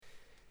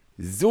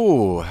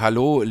So,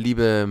 hallo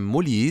liebe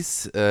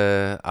Mullis,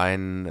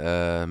 ein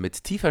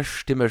mit tiefer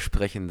Stimme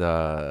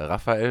sprechender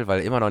Raphael,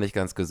 weil immer noch nicht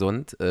ganz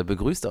gesund,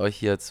 begrüßt euch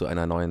hier zu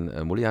einer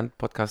neuen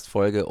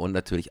Mullian-Podcast-Folge und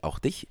natürlich auch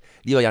dich,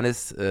 lieber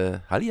Jannis,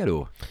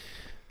 hallihallo.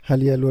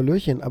 Hallihallo,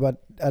 Hallöchen, aber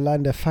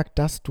allein der Fakt,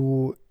 dass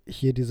du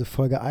hier diese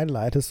Folge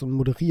einleitest und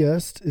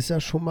moderierst, ist ja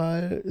schon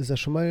mal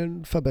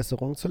eine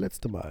Verbesserung zur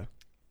letzten Mal.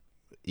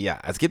 Ja,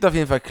 es gibt auf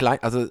jeden Fall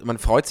also man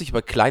freut sich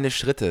über kleine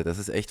Schritte, das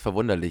ist echt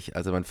verwunderlich.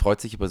 Also man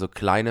freut sich über so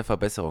kleine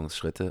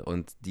Verbesserungsschritte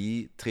und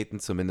die treten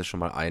zumindest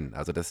schon mal ein.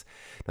 Also das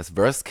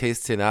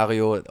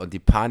Worst-Case-Szenario und die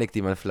Panik,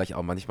 die man vielleicht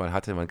auch manchmal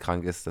hatte, wenn man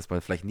krank ist, dass man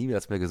vielleicht nie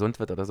mehr gesund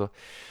wird oder so,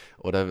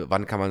 oder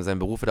wann kann man seinen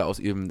Beruf wieder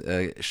ausüben,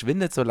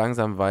 schwindet so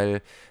langsam,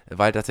 weil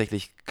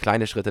tatsächlich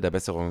kleine Schritte der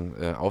Besserung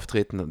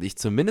auftreten und ich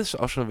zumindest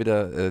auch schon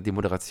wieder die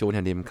Moderation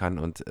hernehmen kann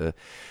und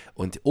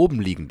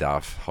oben liegen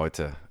darf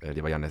heute,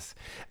 lieber Jannis.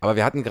 Aber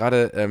wir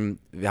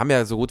haben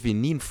ja so gut wie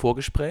nie ein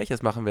Vorgespräch,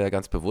 das machen wir ja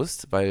ganz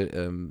bewusst,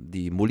 weil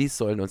die Mullis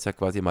sollen uns ja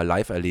quasi mal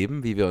live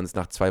erleben, wie wir uns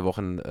nach 2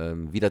 Wochen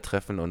wieder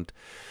treffen und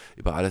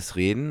über alles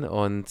reden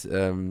und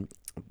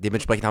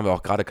dementsprechend haben wir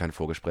auch gerade kein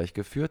Vorgespräch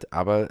geführt,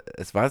 aber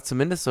es war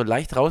zumindest so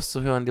leicht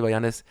rauszuhören, lieber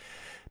Jannis,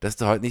 dass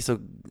du heute nicht so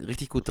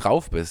richtig gut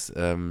drauf bist.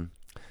 Ähm,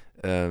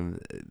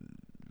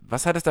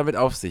 Was hat es damit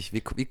auf sich?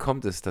 Wie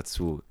kommt es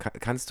dazu?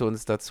 Kannst du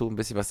uns dazu ein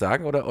bisschen was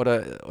sagen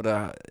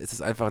oder ist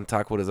es einfach ein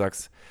Tag, wo du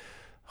sagst,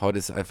 heute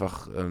ist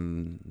einfach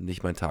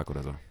nicht mein Tag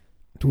oder so?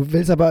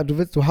 Drückst aber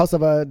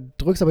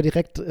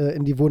direkt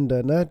in die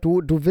Wunde, ne? Ja,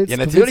 Du willst,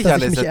 natürlich, dass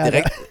ich Jannis, mich das ärgere.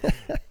 direkt.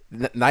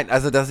 Nein,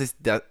 also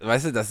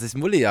weißt du, das ist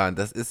Mulligan.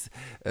 Das ist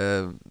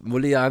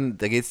Mulligan,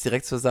 da geht es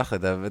direkt zur Sache.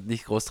 Da wird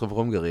nicht groß drum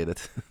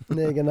rumgeredet.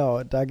 Nee,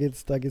 genau, da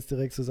geht's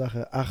direkt zur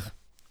Sache. Ach,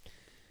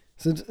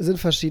 sind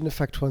verschiedene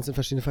Faktoren, sind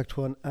verschiedene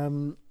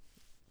Faktoren.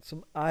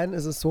 Zum einen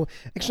ist es so,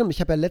 stimmt, ich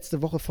habe ja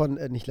letzte Woche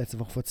nicht letzte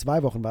Woche, vor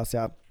 2 Wochen war es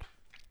ja,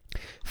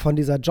 von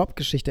dieser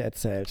Jobgeschichte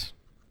erzählt.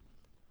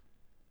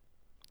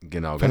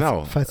 Genau, Falls,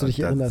 genau. falls du dich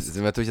Und da erinnerst.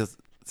 sind wir durchaus,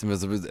 sind wir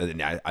sowieso,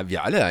 ja,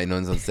 wir alle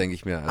erinnern uns, denke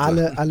ich mir. Also,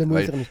 Alle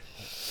weil, Multis.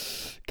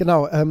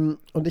 Genau,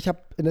 und ich habe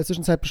in der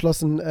Zwischenzeit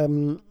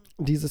beschlossen,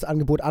 dieses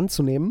Angebot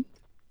anzunehmen,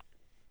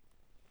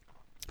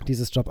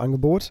 dieses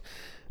Jobangebot.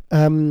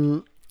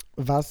 Ähm,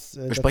 was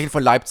wir dazu. sprechen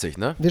von Leipzig,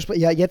 ne?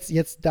 Ja,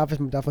 jetzt darf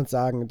man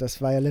sagen,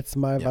 das war ja letztes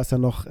Mal, Ja. war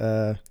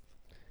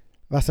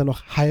es ja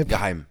noch halb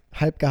geheim,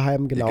 Ja,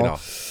 genau. genau.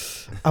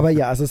 Aber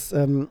ja,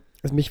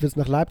 mich wird es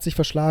nach Leipzig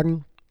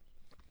verschlagen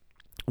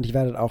und ich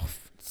werde auch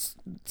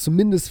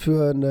zumindest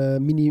für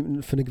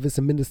eine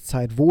gewisse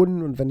Mindestzeit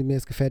wohnen und wenn mir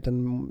das gefällt,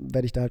 dann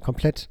werde ich da halt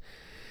komplett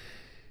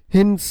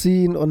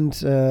hinziehen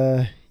und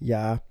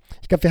ja,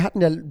 ich glaube, wir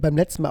hatten ja beim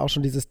letzten Mal auch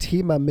schon dieses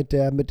Thema mit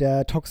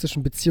der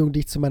toxischen Beziehung,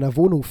 die ich zu meiner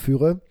Wohnung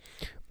führe.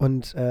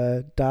 Und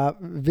da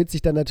wird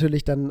sich dann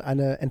natürlich dann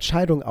eine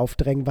Entscheidung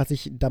aufdrängen, was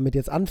ich damit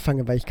jetzt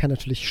anfange, weil ich kann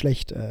natürlich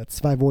schlecht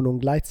 2 Wohnungen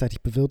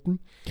gleichzeitig bewirten.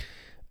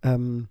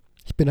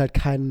 Ich bin halt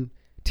kein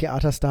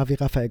Theaterstar wie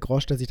Raphael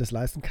Grosch, der sich das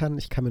leisten kann.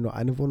 Ich kann mir nur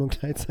eine Wohnung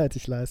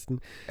gleichzeitig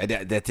leisten.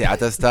 Der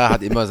Theaterstar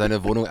hat immer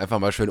seine Wohnung einfach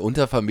mal schön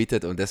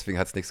untervermietet und deswegen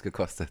hat es nichts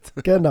gekostet.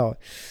 Genau,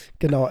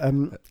 genau.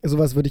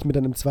 Sowas würde ich mir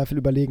dann im Zweifel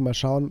überlegen, mal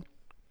schauen.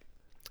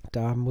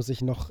 Da muss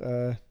ich noch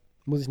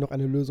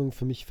eine Lösung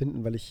für mich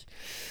finden, weil ich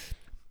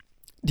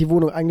die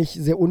Wohnung eigentlich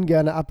sehr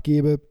ungern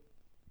abgebe.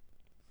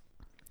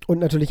 Und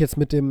natürlich jetzt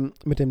mit dem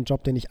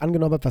Job, den ich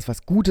angenommen habe,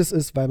 was Gutes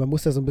ist, weil man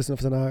muss ja so ein bisschen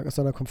aus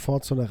seiner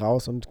Komfortzone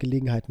raus und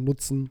Gelegenheiten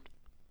nutzen.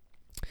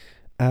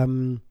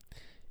 Ähm,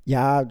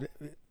 ja,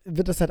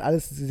 wird das halt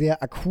alles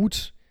sehr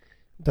akut,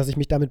 dass ich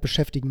mich damit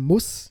beschäftigen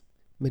muss,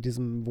 mit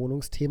diesem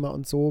Wohnungsthema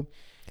und so.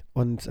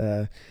 Und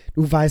du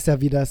weißt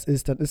ja, wie das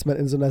ist. Dann ist man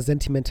in so einer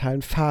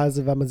sentimentalen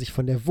Phase, weil man sich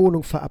von der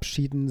Wohnung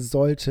verabschieden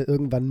sollte,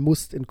 irgendwann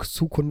muss in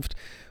Zukunft.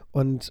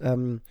 Und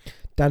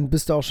dann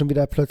bist du auch schon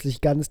wieder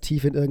plötzlich ganz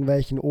tief in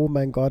irgendwelchen, oh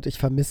mein Gott, ich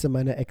vermisse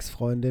meine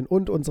Ex-Freundin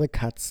und unsere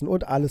Katzen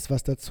und alles,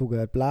 was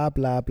dazugehört, bla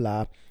bla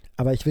bla.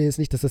 Aber ich will jetzt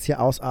nicht, dass das hier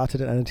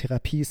ausartet in eine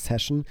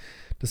Therapiesession.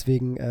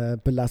 Deswegen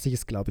belasse ich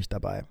es, glaube ich,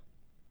 dabei.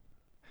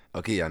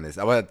 Okay, Janis,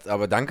 aber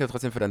danke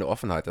trotzdem für deine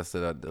Offenheit, dass du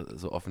da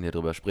so offen hier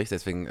drüber sprichst.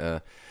 Deswegen,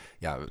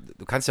 ja,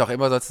 du kannst ja auch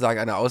immer sozusagen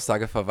eine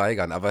Aussage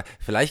verweigern, aber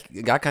vielleicht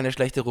gar keine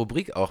schlechte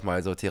Rubrik auch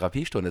mal so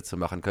Therapiestunde zu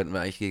machen, könnten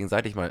wir eigentlich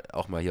gegenseitig mal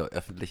auch mal hier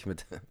öffentlich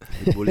mit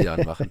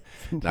Mulligan machen.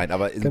 Nein,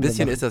 aber ein Können wir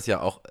bisschen ist machen. das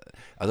ja auch,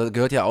 also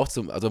gehört ja auch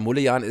also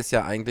Mulligan ist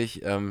ja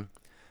eigentlich,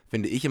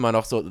 finde ich immer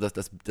noch so,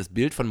 das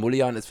Bild von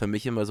Mulligan ist für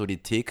mich immer so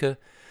die Theke,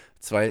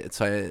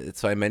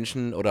 zwei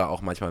Menschen oder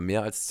auch manchmal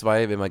mehr als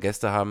zwei, wenn wir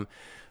Gäste haben,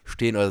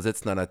 stehen oder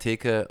sitzen an der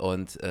Theke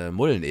und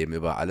mullen eben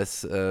über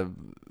alles,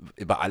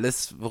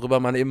 worüber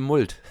man eben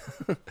mullt.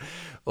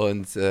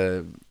 und,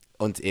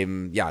 und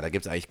eben, ja, da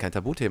gibt es eigentlich kein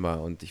Tabuthema.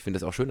 Und ich finde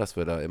es auch schön, dass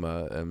wir da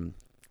immer,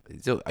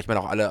 so, ich meine,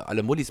 auch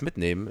alle Mullis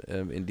mitnehmen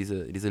in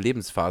diese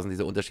Lebensphasen,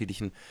 diese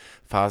unterschiedlichen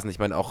Phasen. Ich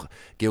meine, auch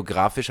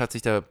geografisch hat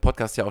sich der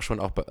Podcast ja auch schon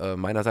auch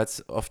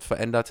meinerseits oft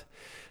verändert,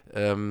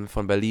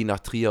 von Berlin nach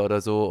Trier oder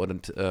so.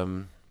 Und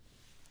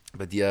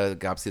bei dir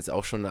gab es jetzt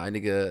auch schon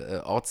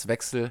einige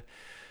Ortswechsel.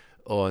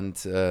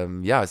 Und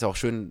ja, ist auch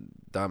schön,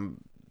 da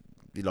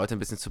die Leute ein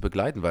bisschen zu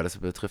begleiten, weil das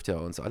betrifft ja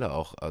uns alle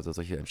auch, also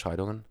solche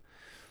Entscheidungen.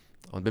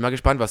 Und bin mal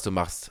gespannt, was du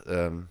machst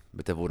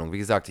mit der Wohnung. Wie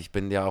gesagt, ich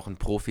bin ja auch ein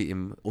Profi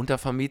im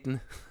Untervermieten.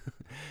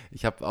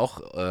 Ich habe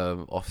auch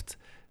oft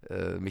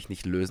mich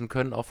nicht lösen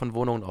können, auch von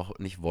Wohnungen, auch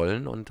nicht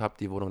wollen und habe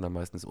die Wohnung dann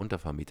meistens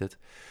untervermietet.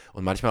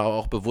 Und manchmal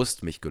auch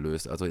bewusst mich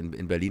gelöst. Also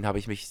in Berlin habe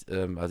ich mich,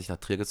 als ich nach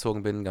Trier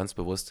gezogen bin, ganz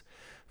bewusst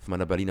von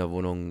meiner Berliner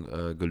Wohnung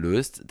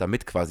gelöst,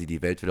 damit quasi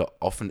die Welt wieder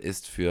offen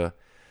ist für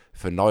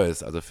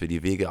Neues, also für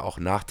die Wege auch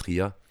nach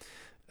Trier.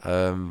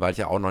 Weil ich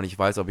ja auch noch nicht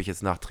weiß, ob ich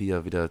jetzt nach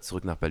Trier wieder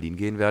zurück nach Berlin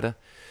gehen werde.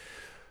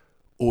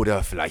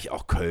 Oder vielleicht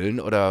auch Köln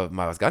oder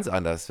mal was ganz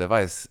anderes. Wer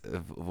weiß,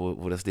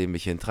 wo das Leben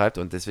mich hintreibt.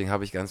 Und deswegen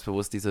habe ich ganz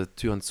bewusst diese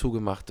Türen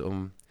zugemacht,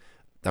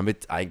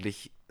 damit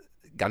eigentlich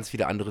ganz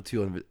viele andere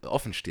Türen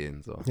offen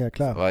stehen. So. Ja,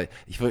 klar. Aber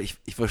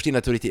ich verstehe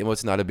natürlich die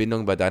emotionale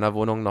Bindung bei deiner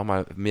Wohnung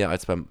nochmal mehr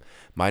als bei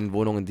meinen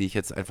Wohnungen, die ich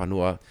jetzt einfach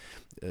nur,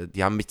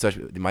 die haben mich zum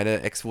Beispiel,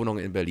 meine Ex-Wohnung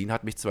in Berlin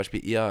hat mich zum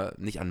Beispiel eher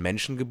nicht an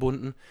Menschen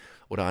gebunden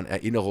oder an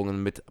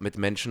Erinnerungen mit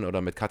Menschen oder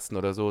mit Katzen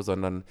oder so,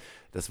 sondern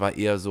das war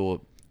eher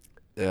so,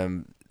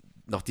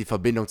 noch die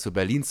Verbindung zu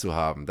Berlin zu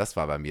haben. Das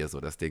war bei mir so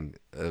das Ding.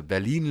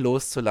 Berlin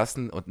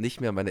loszulassen und nicht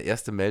mehr meine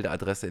erste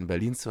Meldeadresse in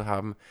Berlin zu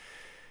haben,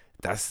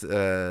 das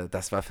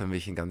war für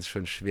mich ein ganz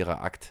schön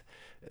schwerer Akt.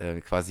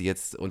 Quasi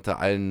jetzt unter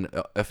allen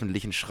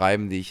öffentlichen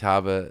Schreiben, die ich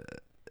habe,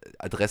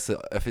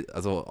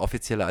 also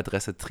offizielle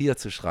Adresse Trier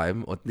zu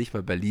schreiben und nicht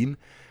mehr Berlin.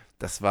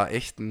 Das war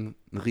echt ein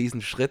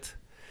Riesenschritt.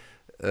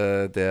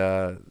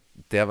 Der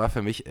war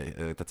für mich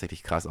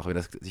tatsächlich krass, auch wenn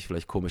das sich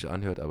vielleicht komisch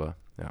anhört, aber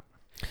ja.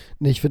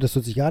 Nee, ich finde, das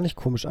hört sich gar nicht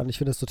komisch an. Ich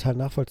finde das total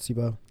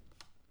nachvollziehbar.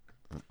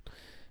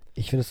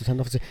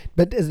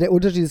 Also der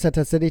Unterschied ist halt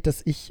tatsächlich,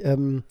 dass ich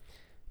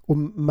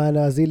um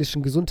meiner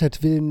seelischen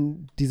Gesundheit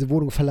willen diese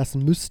Wohnung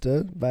verlassen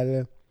müsste,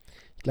 weil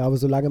ich glaube,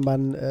 solange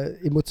man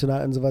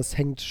emotional an sowas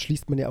hängt,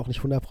 schließt man ja auch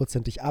nicht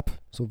hundertprozentig ab.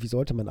 So wie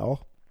sollte man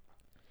auch.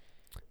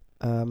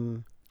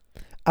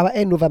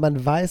 Aber nur weil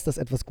man weiß, dass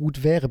etwas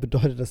gut wäre,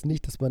 bedeutet das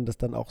nicht, dass man das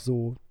dann auch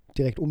so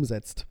direkt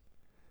umsetzt.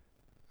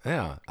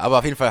 Ja, aber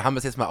auf jeden Fall haben wir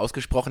es jetzt mal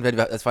ausgesprochen.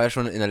 Es war ja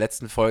schon in der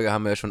letzten Folge,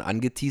 haben wir ja schon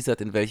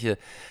angeteasert, in welche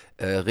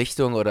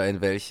Richtung oder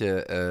in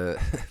welche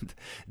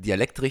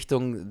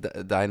Dialektrichtung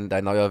dein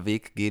neuer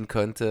Weg gehen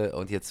könnte.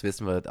 Und jetzt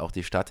wissen wir auch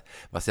die Stadt,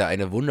 was ja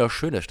eine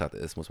wunderschöne Stadt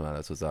ist, muss man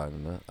dazu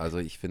sagen. Ne? Also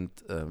ich finde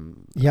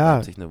Ja,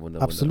 Leipzig eine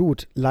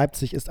absolut.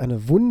 Leipzig ist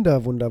eine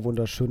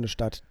wunderschöne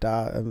Stadt.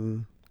 Da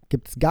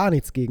gibt es gar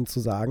nichts gegen zu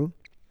sagen.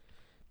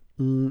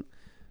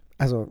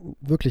 Also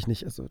wirklich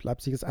nicht. Also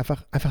Leipzig ist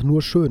einfach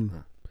nur schön.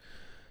 Ja.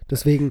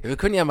 Deswegen, wir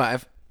können ja mal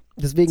einfach.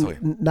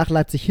 Nach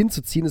Leipzig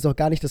hinzuziehen, ist auch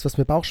gar nicht das, was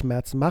mir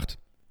Bauchschmerzen macht.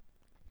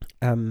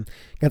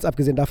 Ganz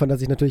abgesehen davon,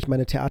 dass ich natürlich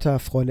meine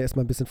Theaterfreunde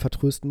erstmal ein bisschen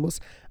vertrösten muss.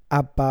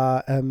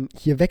 Aber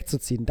hier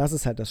wegzuziehen, das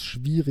ist halt das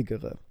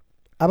Schwierigere.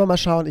 Aber mal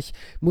schauen, ich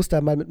muss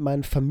da mal mit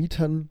meinen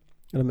Vermietern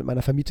oder mit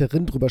meiner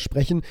Vermieterin drüber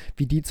sprechen,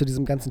 wie die zu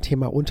diesem ganzen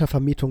Thema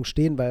Untervermietung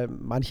stehen, weil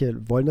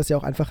manche wollen das ja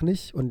auch einfach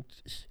nicht. Und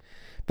ich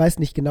weiß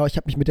nicht genau, ich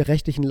habe mich mit der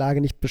rechtlichen Lage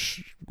nicht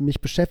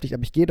mich beschäftigt,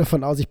 aber ich gehe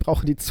davon aus, ich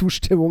brauche die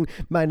Zustimmung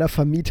meiner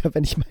Vermieter,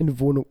 wenn ich meine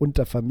Wohnung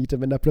untervermiete,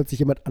 wenn da plötzlich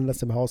jemand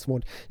anders im Haus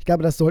wohnt. Ich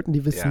glaube, das sollten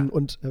die wissen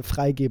und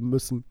freigeben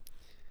müssen.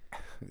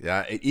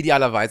 Ja,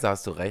 idealerweise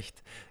hast du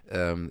recht.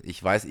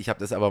 Ich weiß, ich habe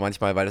das aber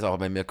manchmal, weil es auch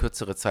bei mir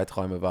kürzere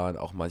Zeiträume waren,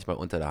 auch manchmal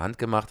unter der Hand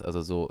gemacht.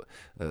 Also so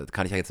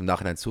kann ich ja jetzt im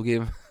Nachhinein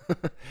zugeben.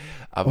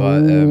 Aber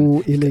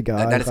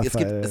illegal.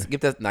 Es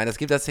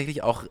gibt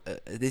tatsächlich auch,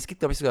 es gibt,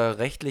 glaube ich, sogar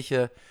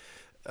rechtliche.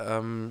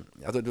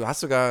 Also du hast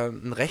sogar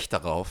ein Recht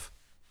darauf.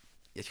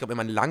 Ich glaube, wenn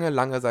man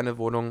lange seine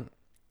Wohnung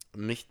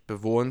nicht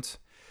bewohnt,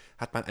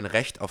 hat man ein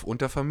Recht auf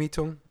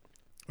Untervermietung.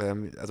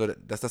 Also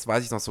das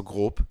weiß ich noch so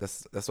grob,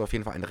 dass du auf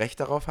jeden Fall ein Recht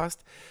darauf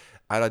hast.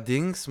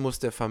 Allerdings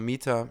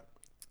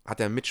hat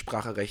der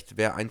Mitspracherecht,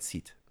 wer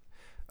einzieht.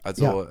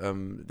 Also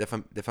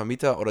der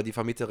Vermieter oder die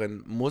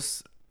Vermieterin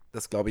muss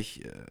das, glaube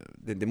ich,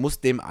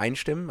 muss dem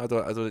einstimmen,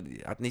 also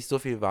die hat nicht so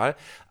viel Wahl,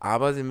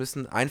 aber sie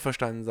müssen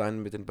einverstanden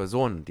sein mit den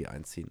Personen, die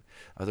einziehen.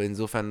 Also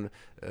insofern,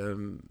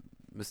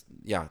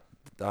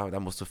 da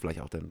musst du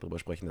vielleicht auch dann drüber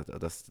sprechen,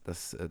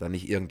 dass da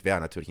nicht irgendwer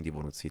natürlich in die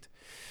Wohnung zieht,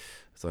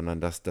 sondern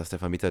dass der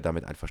Vermieter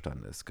damit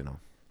einverstanden ist, genau.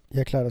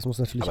 Ja klar, das muss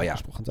natürlich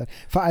abgesprochen sein.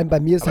 Vor allem bei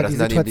mir ist aber halt die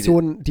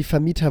Situation, die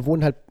Vermieter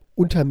wohnen halt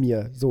unter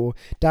mir. So,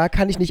 da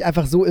kann ich nicht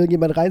einfach so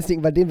irgendjemand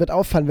reinsneaken, weil dem wird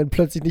auffallen, wenn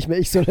plötzlich nicht mehr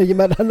ich, sondern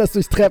jemand anders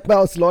durchs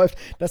Treppenhaus läuft.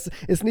 Das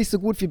ist nicht so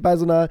gut wie bei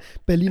so einer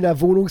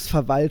Berliner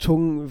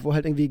Wohnungsverwaltung, wo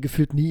halt irgendwie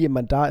gefühlt nie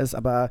jemand da ist,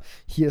 aber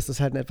hier ist es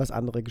halt eine etwas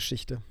andere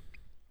Geschichte.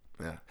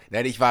 Ja.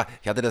 Nein, ich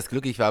hatte das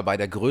Glück, ich war bei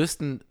der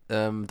größten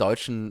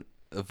deutschen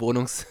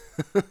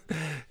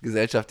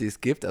Wohnungsgesellschaft, die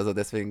es gibt. Also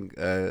deswegen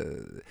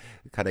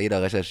kann ja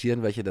jeder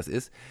recherchieren, welche das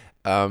ist.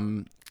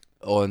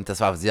 Und das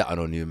war sehr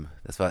anonym.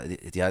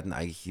 Die wollten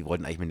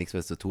eigentlich mit nichts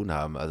mehr zu tun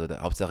haben. Also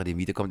Hauptsache die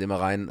Miete kommt immer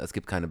rein, es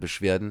gibt keine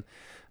Beschwerden,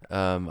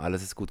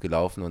 alles ist gut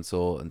gelaufen und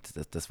so. Und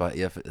das war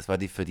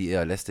für die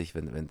eher lästig,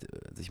 wenn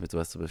sich mit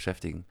sowas zu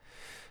beschäftigen.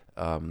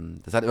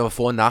 Das hat immer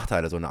Vor- und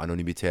Nachteile, so eine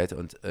Anonymität.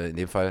 Und in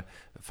dem Fall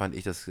fand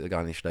ich das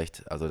gar nicht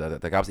schlecht. Also da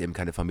gab es eben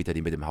keine Vermieter,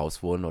 die mit im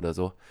Haus wohnen oder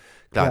so.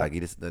 Klar, Ja. da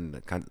geht es,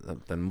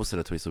 dann musst du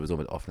natürlich sowieso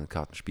mit offenen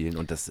Karten spielen.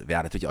 Und das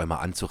wäre natürlich auch immer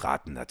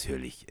anzuraten,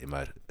 natürlich.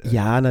 Immer.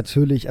 Ja,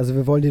 natürlich. Also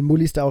wir wollen den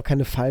Mullis da auch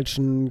keine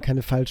falschen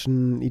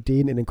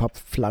Ideen in den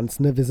Kopf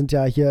pflanzen. Ne? Wir sind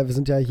ja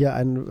hier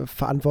ein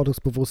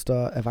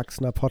verantwortungsbewusster,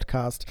 erwachsener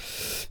Podcast.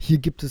 Hier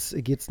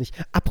geht's nicht.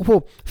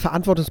 Apropos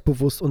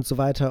verantwortungsbewusst und so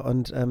weiter.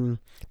 Und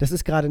das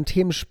ist gerade ein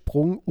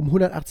Themensprung um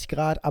 180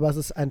 Grad, aber es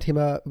ist ein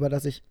Thema,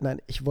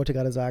 ich wollte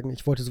gerade sagen,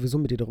 ich wollte sowieso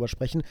mit dir darüber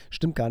sprechen.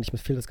 Stimmt gar nicht, mir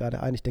fällt das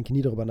gerade ein. Ich denke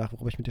nie darüber nach,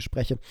 worüber ich mit dir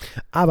spreche.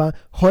 Aber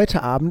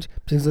heute Abend,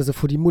 beziehungsweise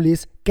für die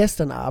Mullis,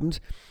 gestern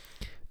Abend,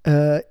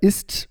 wird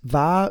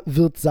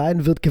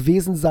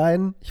gewesen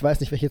sein, ich weiß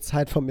nicht, welche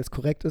Zeitform jetzt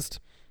korrekt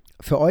ist,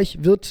 für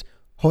euch wird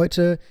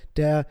heute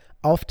der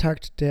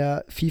Auftakt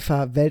der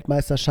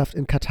FIFA-Weltmeisterschaft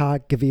in Katar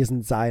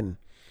gewesen sein.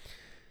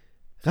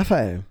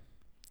 Raphael,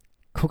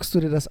 guckst du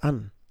dir das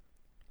an?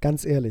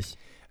 Ganz ehrlich.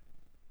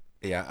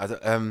 Ja, also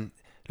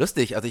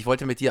lustig. Also ich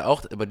wollte mit dir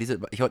auch über ich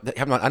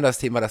habe noch ein anderes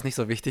Thema, das nicht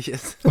so wichtig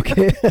ist.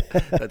 Okay.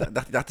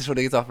 Dachte schon,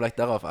 du gehst auch vielleicht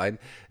darauf ein.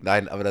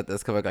 Nein, aber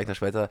das können wir gleich noch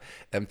später.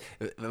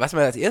 Was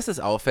mir als erstes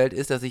auffällt,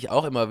 ist, dass ich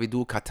auch immer wie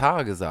du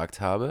Katar gesagt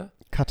habe.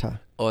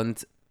 Katar.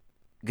 Und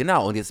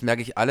genau, und jetzt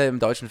merke ich, alle im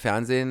deutschen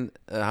Fernsehen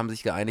haben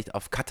sich geeinigt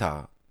auf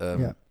Katar.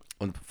 Ja.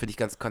 Und finde ich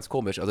ganz, ganz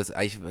komisch. Also es ist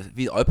eigentlich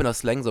wie Olpener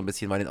Slang so ein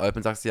bisschen, weil in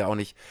Olpen sagst du ja auch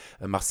nicht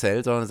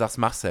Marcel, sondern du sagst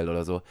Marcel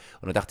oder so.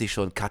 Und da dachte ich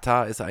schon,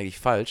 Katar ist eigentlich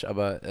falsch,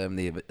 aber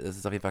nee, es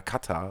ist auf jeden Fall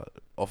Katar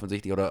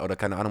offensichtlich oder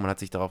keine Ahnung, man hat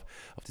sich auf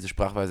diese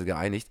Sprachweise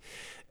geeinigt.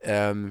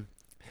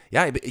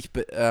 Ja, ich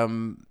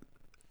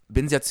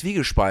bin sehr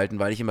zwiegespalten,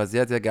 weil ich immer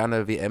sehr, sehr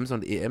gerne WMs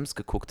und EMs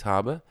geguckt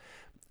habe.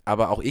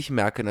 Aber auch ich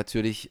merke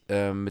natürlich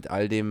mit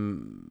all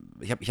dem,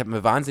 ich hab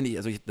mir wahnsinnig,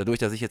 dadurch,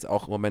 dass ich jetzt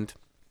auch im Moment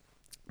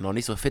noch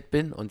nicht so fit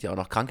bin und ja auch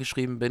noch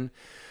krankgeschrieben bin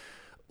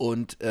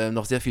und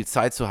noch sehr viel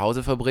Zeit zu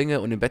Hause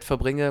verbringe und im Bett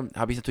verbringe,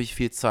 habe ich natürlich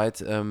viel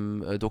Zeit,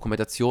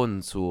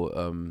 Dokumentationen zu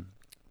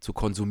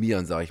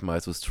konsumieren, sage ich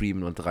mal, zu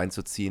streamen und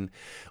reinzuziehen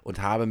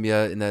und habe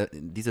mir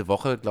in diese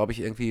Woche, glaube ich,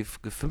 irgendwie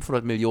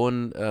 500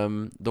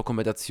 Millionen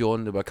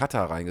Dokumentationen über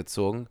Katar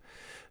reingezogen.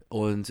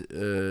 Und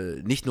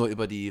nicht nur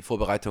über die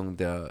Vorbereitung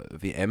der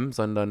WM,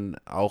 sondern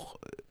auch,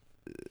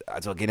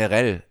 also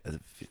generell, also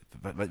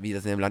wie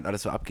das in dem Land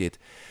alles so abgeht.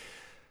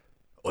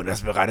 Und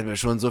das bereitet mir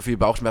schon so viel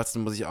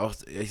Bauchschmerzen, muss ich auch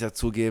ehrlich gesagt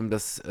zugeben,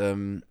 dass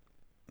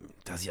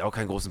ich auch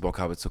keinen großen Bock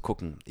habe zu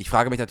gucken. Ich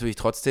frage mich natürlich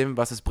trotzdem,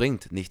 was es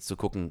bringt, nichts zu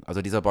gucken.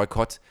 Also dieser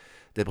Boykott,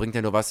 der bringt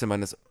ja nur was, wenn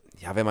man es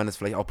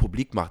vielleicht auch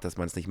publik macht, dass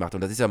man es nicht macht.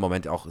 Und das ist ja im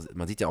Moment auch,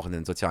 man sieht ja auch in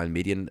den sozialen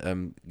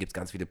Medien, gibt es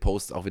ganz viele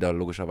Posts, auch wieder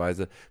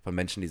logischerweise, von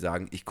Menschen, die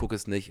sagen, ich gucke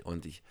es nicht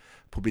und ich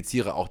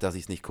publiziere auch, dass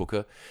ich es nicht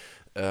gucke.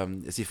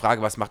 Ist die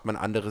Frage, was macht man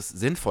anderes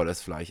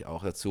Sinnvolles vielleicht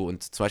auch dazu?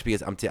 Und zum Beispiel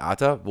jetzt am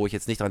Theater, wo ich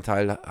jetzt nicht daran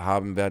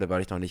teilhaben werde,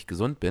 weil ich noch nicht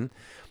gesund bin,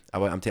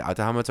 aber am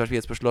Theater haben wir zum Beispiel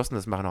jetzt beschlossen,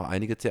 das machen auch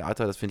einige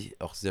Theater, das finde ich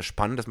auch sehr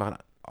spannend, das machen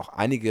auch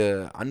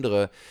einige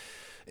andere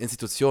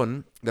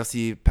Institutionen, dass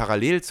sie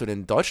parallel zu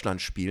den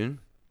Deutschlandspielen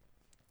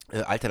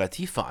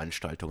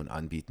Alternativveranstaltungen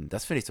anbieten.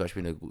 Das finde ich zum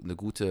Beispiel eine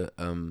gute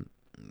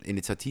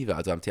Initiative.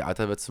 Also am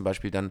Theater wird zum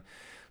Beispiel dann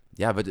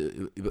wird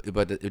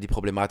über die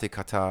Problematik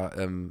Katar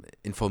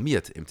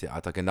informiert im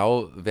Theater,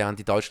 genau während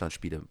die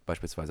Deutschlandspiele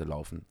beispielsweise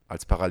laufen,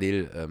 als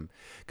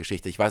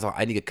Parallelgeschichte. Ich weiß auch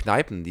einige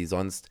Kneipen, die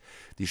sonst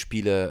die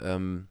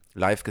Spiele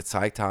live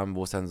gezeigt haben,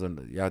 wo es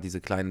dann diese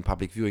kleinen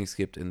Public Viewings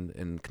gibt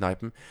in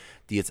Kneipen,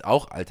 die jetzt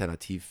auch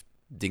alternativ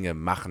Dinge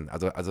machen.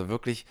 Also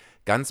wirklich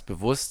ganz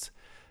bewusst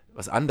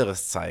was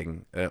anderes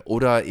zeigen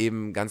oder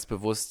eben ganz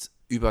bewusst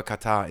über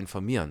Katar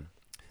informieren.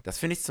 Das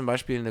finde ich zum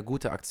Beispiel eine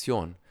gute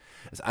Aktion.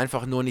 Es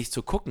einfach nur nicht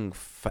zu gucken,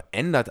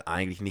 verändert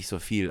eigentlich nicht so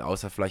viel,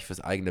 außer vielleicht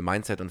fürs eigene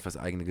Mindset und fürs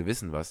eigene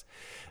Gewissen was.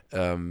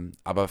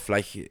 Aber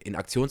vielleicht in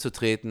Aktion zu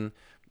treten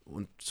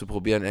und zu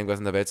probieren, irgendwas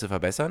in der Welt zu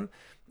verbessern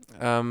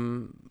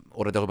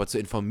oder darüber zu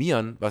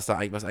informieren, was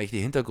eigentlich die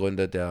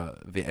Hintergründe der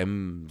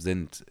WM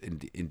sind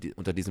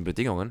unter diesen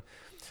Bedingungen,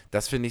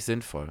 das finde ich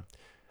sinnvoll.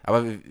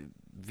 Aber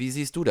wie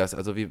siehst du das?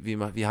 Also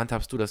wie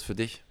handhabst du das für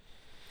dich?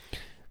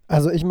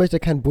 Also ich möchte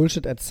kein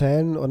Bullshit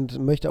erzählen und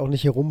möchte auch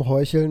nicht hier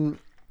rumheucheln.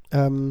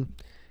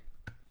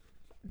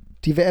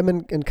 Die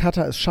WM in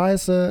Katar ist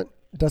scheiße,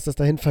 dass das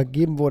dahin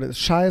vergeben wurde, ist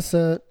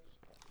scheiße,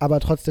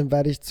 aber trotzdem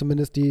werde ich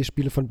zumindest die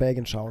Spiele von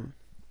Belgien schauen.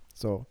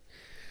 So.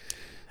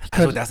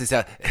 Also das ist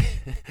ja,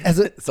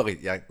 also, sorry,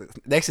 ja,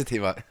 nächstes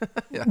Thema.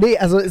 Ja. Nee,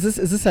 also es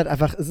ist halt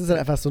einfach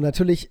so,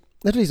 natürlich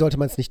sollte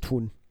man es nicht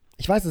tun.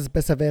 Ich weiß, dass es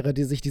besser wäre,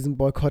 sich diesem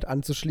Boykott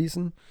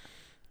anzuschließen,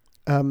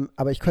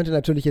 aber ich könnte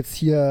natürlich jetzt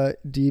hier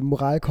die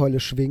Moralkeule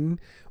schwingen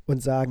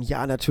und sagen,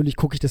 ja, natürlich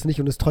gucke ich das nicht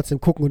und es trotzdem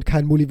gucken und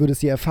kein Mulli würde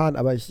es je erfahren,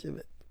 aber das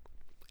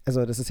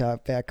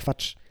wäre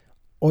Quatsch,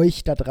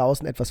 euch da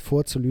draußen etwas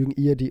vorzulügen,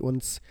 ihr, die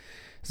uns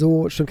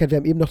so schön kennt. Wir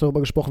haben eben noch darüber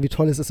gesprochen, wie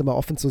toll es ist, immer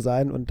offen zu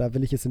sein und da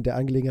will ich jetzt in der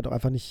Angelegenheit auch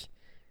einfach nicht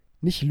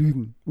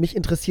lügen. Mich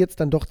interessiert es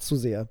dann doch zu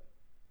sehr,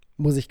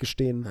 muss ich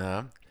gestehen.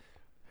 Ja.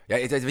 Ja,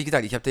 also wie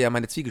gesagt, ich habe dir ja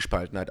meine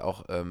Zwiegespaltenheit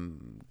auch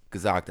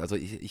gesagt. Also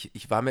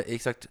ich war mir ehrlich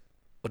gesagt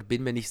und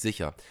bin mir nicht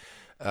sicher.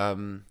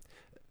 Ähm,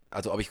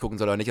 also ob ich gucken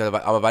soll oder nicht,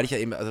 aber weil ich ja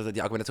eben, also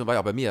die Argumentation war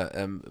ja auch bei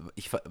mir,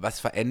 was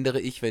verändere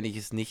ich, wenn ich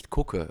es nicht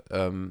gucke?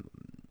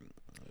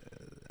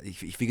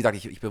 Wie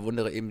gesagt, ich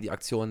bewundere eben die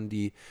Aktionen,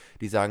 die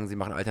sagen, sie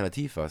machen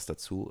alternativ was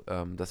dazu.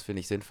 Das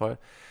finde ich sinnvoll.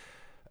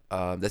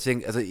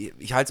 Deswegen, also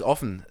ich halte es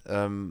offen,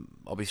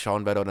 ob ich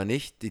schauen werde oder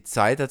nicht. Die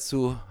Zeit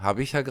dazu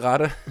habe ich ja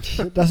gerade.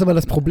 Das ist immer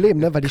das Problem,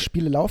 ne? Weil die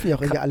Spiele laufen ja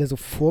auch irgendwie alle so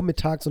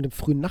vormittags und im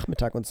frühen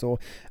Nachmittag und so.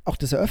 Auch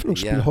das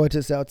Eröffnungsspiel Ja, heute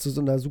ist ja zu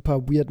so einer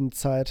super weirden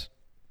Zeit.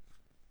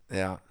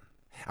 ja.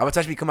 Aber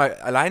zum Beispiel, guck mal,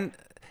 allein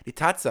die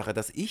Tatsache,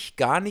 dass ich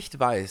gar nicht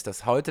weiß,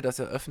 dass heute das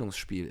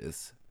Eröffnungsspiel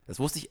ist, das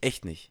wusste ich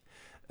echt nicht.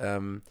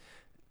 Ähm,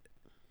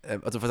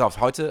 also pass auf,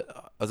 heute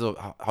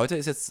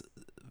ist jetzt,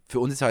 für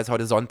uns ist ja jetzt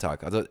heute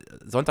Sonntag. Also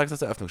Sonntag ist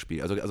das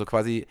Eröffnungsspiel. Also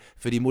quasi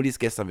für die Mullis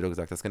gestern, wie du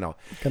gesagt hast, genau.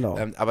 Genau.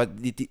 Aber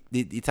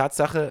die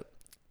Tatsache,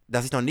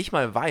 dass ich noch nicht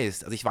mal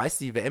weiß, also ich weiß,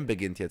 die WM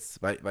beginnt jetzt,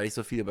 weil ich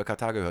so viel über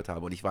Katar gehört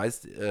habe und ich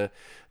weiß,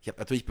 ich habe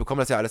natürlich bekommen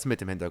das ja alles mit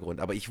im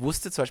Hintergrund, aber ich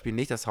wusste zum Beispiel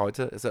nicht, dass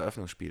heute das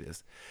Eröffnungsspiel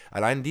ist.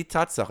 Allein die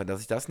Tatsache,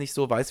 dass ich das nicht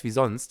so weiß wie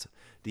sonst,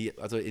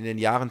 also in den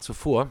Jahren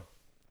zuvor,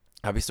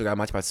 habe ich sogar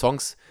manchmal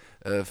Songs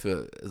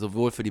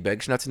sowohl für die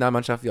belgische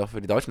Nationalmannschaft wie auch für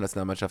die deutsche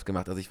Nationalmannschaft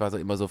gemacht. Also ich war so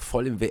immer so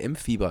voll im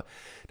WM-Fieber,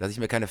 dass ich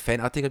mir keine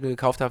Fanartikel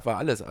gekauft habe, war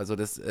alles. Also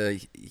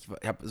ich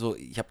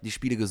habe die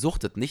Spiele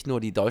gesuchtet, nicht nur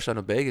die Deutschland-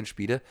 und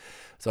Belgien-Spiele,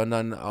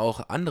 sondern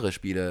auch andere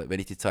Spiele, wenn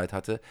ich die Zeit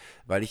hatte,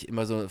 weil ich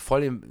immer so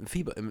voll im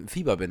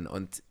Fieber bin.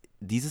 Und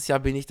dieses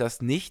Jahr bin ich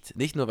das nicht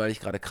nur weil ich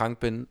gerade krank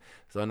bin,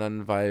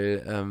 sondern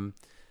weil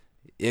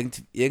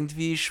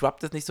irgendwie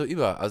schwappt es nicht so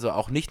über. Also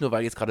auch nicht nur,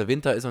 weil jetzt gerade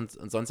Winter ist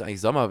und sonst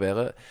eigentlich Sommer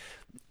wäre.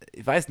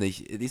 Ich weiß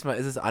nicht, diesmal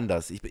ist es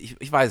anders. Ich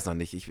weiß es noch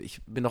nicht,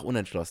 ich bin noch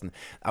unentschlossen.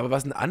 Aber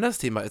was ein anderes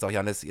Thema ist, auch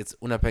Janis,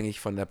 jetzt unabhängig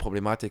von der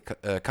Problematik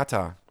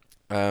Katar,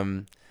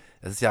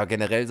 das ist ja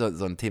generell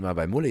so ein Thema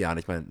bei Mulian.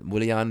 Ich meine,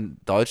 Mulian,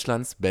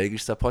 Deutschlands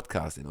belgischster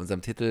Podcast. In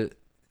unserem Titel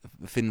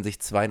befinden sich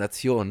zwei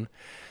Nationen.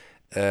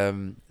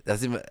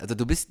 Also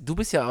du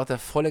bist ja auch der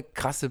volle,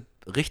 krasse,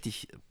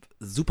 richtig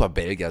super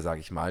Belgier, sag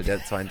ich mal,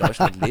 der zwar in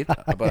Deutschland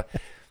lebt, aber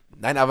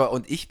nein,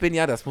 und ich bin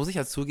ja, das muss ich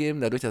ja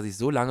zugeben, dadurch, dass ich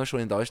so lange schon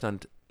in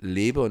Deutschland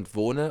lebe und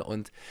wohne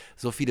und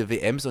so viele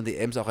WMs und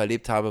EMs auch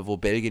erlebt habe, wo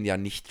Belgien ja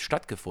nicht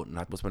stattgefunden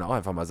hat, muss man auch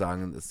einfach mal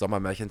sagen. Das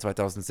Sommermärchen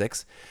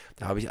 2006,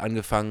 da habe ich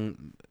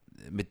angefangen,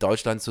 mit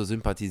Deutschland zu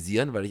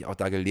sympathisieren, weil ich auch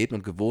da gelebt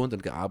und gewohnt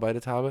und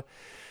gearbeitet habe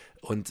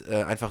und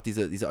einfach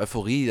diese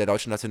Euphorie der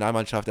deutschen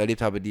Nationalmannschaft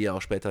erlebt habe, die ja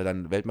auch später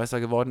dann Weltmeister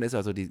geworden ist,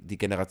 also die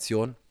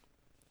Generation.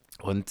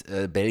 Und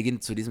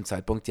Belgien zu diesem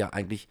Zeitpunkt ja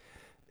eigentlich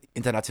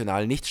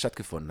international nicht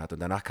stattgefunden hat. Und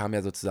danach kam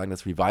ja sozusagen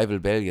das Revival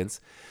Belgiens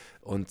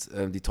und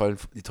die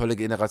tolle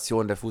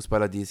Generation der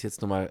Fußballer, die es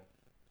jetzt nun mal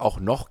auch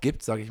noch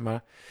gibt, sage ich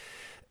mal.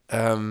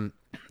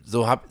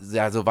 So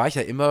war ich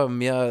ja immer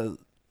mehr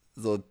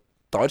so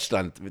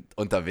Deutschland mit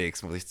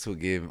unterwegs, muss ich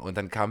zugeben. Und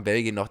dann kam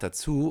Belgien noch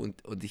dazu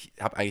und ich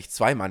habe eigentlich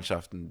zwei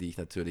Mannschaften, die ich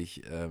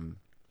natürlich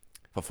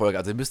verfolge.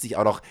 Also müsste ich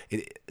auch noch,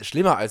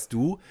 schlimmer als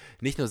du,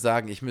 nicht nur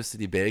sagen, ich müsste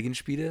die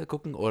Belgien-Spiele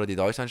gucken oder die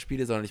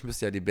Deutschland-Spiele, sondern ich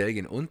müsste ja die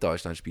Belgien- und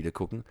Deutschland-Spiele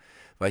gucken,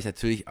 weil ich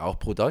natürlich auch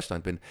pro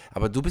Deutschland bin.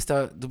 Aber du bist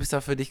da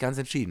für dich ganz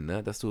entschieden,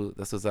 ne? Dass du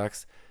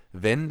sagst,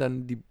 wenn,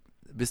 dann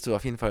bist du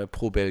auf jeden Fall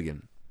pro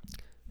Belgien.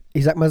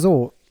 Ich sag mal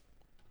so,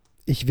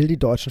 ich will die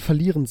Deutschen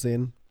verlieren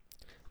sehen.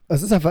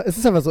 Es ist einfach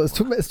so, es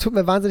tut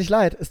mir wahnsinnig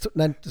leid.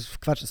 Nein, das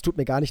ist Quatsch, es tut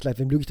mir gar nicht leid.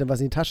 Wem lüge ich dann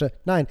was in die Tasche?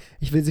 Nein,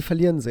 ich will sie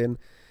verlieren sehen.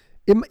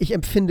 Ich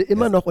empfinde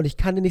immer Yes. noch, und ich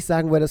kann dir nicht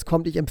sagen, woher das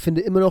kommt, ich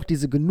empfinde immer noch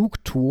diese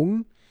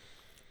Genugtuung,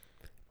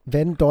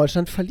 wenn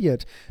Deutschland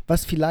verliert.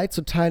 Was vielleicht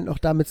zu Teilen auch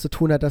damit zu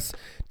tun hat, dass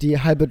die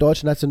halbe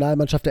deutsche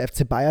Nationalmannschaft der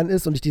FC Bayern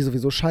ist und ich die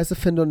sowieso scheiße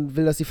finde und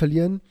will, dass sie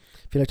verlieren.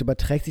 Vielleicht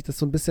überträgt sich das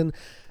so ein bisschen.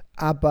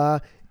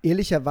 Aber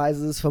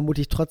ehrlicherweise ist es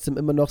vermutlich trotzdem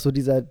immer noch so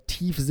dieser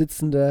tief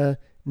sitzende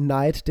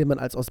Neid, den man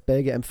als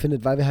Ostbelgier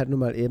empfindet, weil wir halt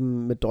nun mal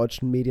eben mit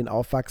deutschen Medien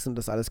aufwachsen und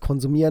das alles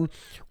konsumieren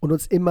und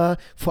uns immer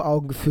vor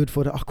Augen geführt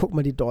wurde, ach guck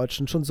mal, die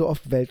Deutschen, schon so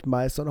oft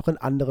Weltmeister und auch in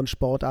anderen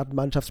Sportarten,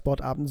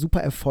 Mannschaftssportarten,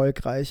 super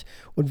erfolgreich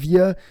und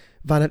wir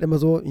waren halt immer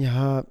so,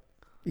 ja,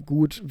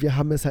 gut, wir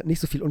haben es halt nicht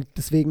so viel und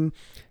deswegen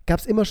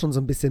gab es immer schon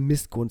so ein bisschen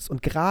Missgunst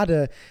und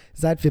gerade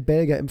seit wir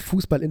Belgier im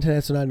Fußball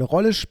international eine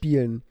Rolle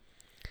spielen,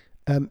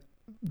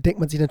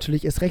 denkt man sich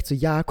natürlich erst recht so,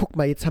 ja, guck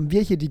mal, jetzt haben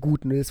wir hier die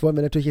Guten und jetzt wollen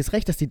wir natürlich erst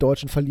recht, dass die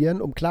Deutschen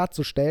verlieren, um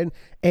klarzustellen,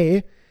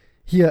 ey,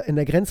 hier in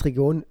der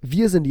Grenzregion,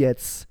 wir sind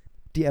jetzt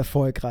die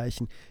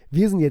Erfolgreichen,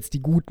 wir sind jetzt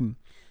die Guten.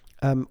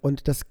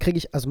 Und das kriege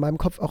ich also in meinem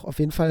Kopf auch auf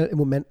jeden Fall im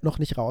Moment noch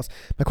nicht raus.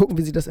 Mal gucken,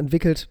 wie sich das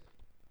entwickelt,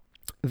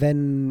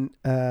 wenn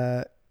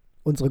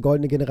unsere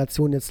goldene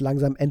Generation jetzt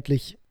langsam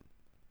endlich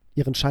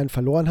ihren Schein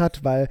verloren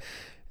hat, weil,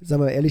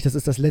 sagen wir mal ehrlich, das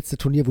ist das letzte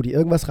Turnier, wo die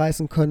irgendwas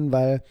reißen können,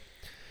 weil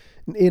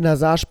ein Eden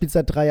Hazard spielt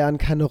seit 3 Jahren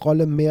keine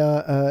Rolle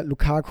mehr.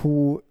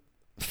 Lukaku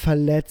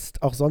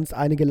verletzt. Auch sonst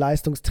einige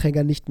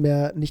Leistungsträger nicht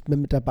mehr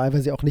mit dabei,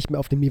 weil sie auch nicht mehr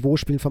auf dem Niveau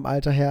spielen vom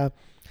Alter her.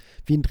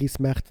 wie ein Dries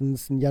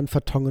Mertens, ein Jan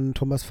Vertongen,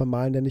 Thomas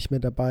Vermaelen, der nicht mehr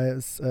dabei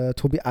ist,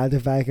 Tobi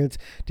Alderweireld,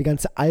 die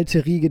ganze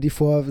alte Riege, die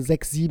vor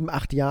 6, 7,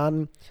 8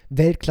 Jahren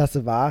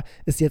Weltklasse war,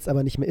 es jetzt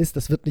aber nicht mehr ist.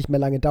 Das wird nicht mehr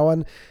lange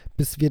dauern,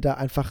 bis wir da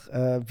einfach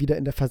wieder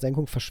in der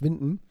Versenkung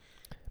verschwinden.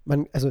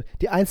 Also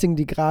die einzigen,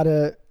 die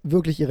gerade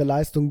wirklich ihre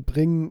Leistung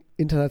bringen,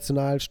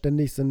 international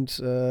ständig,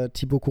 sind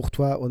Thibaut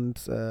Courtois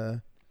und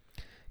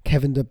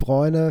Kevin De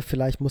Bruyne.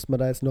 Vielleicht muss man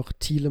da jetzt noch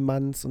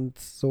Tielemans und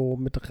so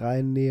mit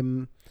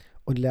reinnehmen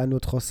und Leandro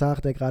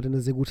Trossard, der gerade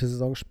eine sehr gute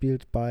Saison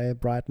spielt bei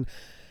Brighton.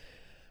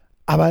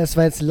 Aber es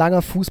war jetzt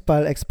langer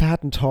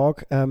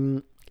Fußball-Experten-Talk.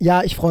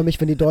 Ja, ich freue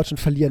mich, wenn die Deutschen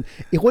verlieren.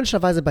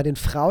 Ironischerweise bei den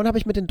Frauen habe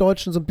ich mit den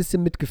Deutschen so ein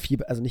bisschen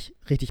mitgefiebert. Also nicht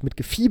richtig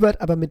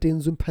mitgefiebert, aber mit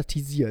denen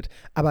sympathisiert.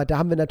 Aber da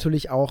haben wir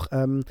natürlich auch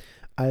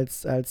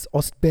als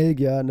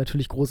Ostbelgier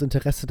natürlich großes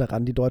Interesse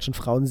daran, die deutschen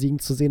Frauen siegen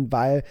zu sehen,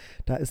 weil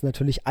da ist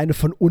natürlich eine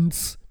von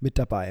uns mit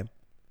dabei.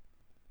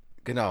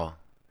 Genau,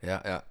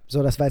 ja, ja.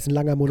 So, das war jetzt ein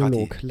langer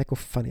Monolog. Lecko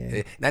funny,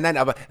 ey. Nein,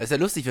 aber es ist ja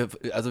lustig,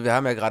 wir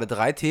haben ja gerade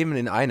 3 Themen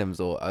in einem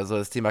so. Also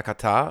das Thema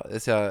Katar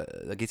ist ja,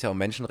 da geht es ja um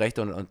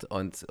Menschenrechte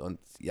und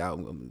ja,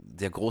 um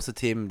sehr große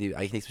Themen, die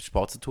eigentlich nichts mit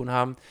Sport zu tun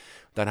haben.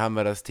 Dann haben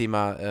wir das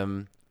Thema,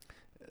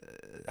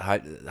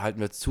 halten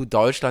wir zu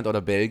Deutschland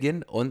oder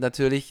Belgien und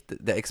natürlich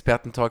der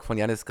Expertentalk von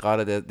Jannis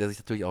gerade, der sich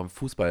natürlich auch im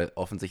Fußball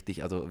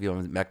offensichtlich, also wie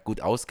man merkt,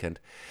 gut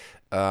auskennt.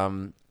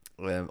 Und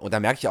da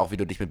merke ich auch, wie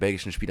du dich mit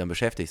belgischen Spielern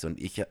beschäftigst und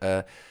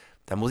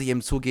da muss ich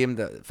eben zugeben,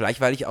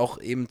 vielleicht weil ich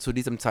auch eben zu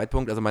diesem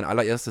Zeitpunkt, also mein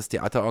allererstes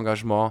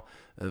Theaterengagement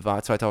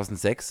war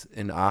 2006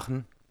 in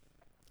Aachen.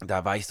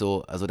 Da war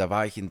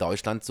ich in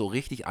Deutschland so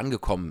richtig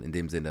angekommen in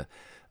dem Sinne.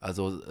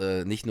 Also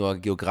nicht nur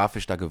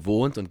geografisch da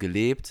gewohnt und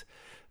gelebt,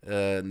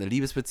 eine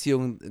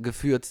Liebesbeziehung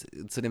geführt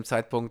zu dem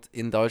Zeitpunkt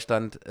in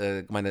Deutschland,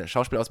 meine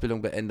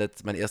Schauspielausbildung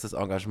beendet, mein erstes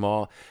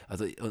Engagement,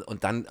 also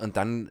und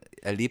dann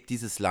erlebt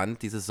dieses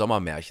Land dieses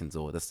Sommermärchen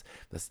so. Das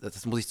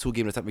muss ich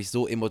zugeben, das hat mich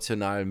so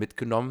emotional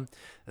mitgenommen,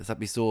 das hat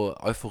mich so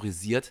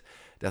euphorisiert,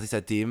 dass ich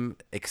seitdem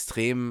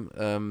extrem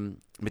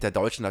mit der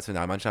deutschen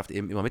Nationalmannschaft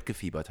eben immer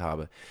mitgefiebert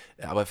habe.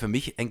 Aber für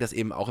mich hängt das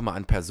eben auch immer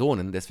an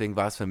Personen, deswegen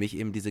war es für mich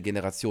eben diese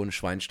Generation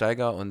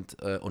Schweinsteiger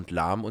und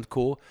Lahm und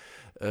Co.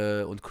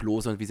 Und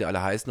Klose und wie sie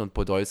alle heißen und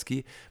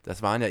Podolski,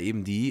 das waren ja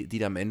eben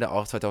die am Ende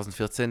auch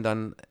 2014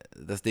 dann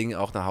das Ding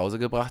auch nach Hause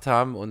gebracht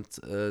haben und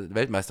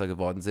Weltmeister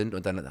geworden sind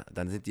und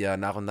dann sind die ja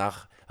nach und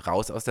nach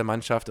raus aus der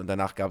Mannschaft und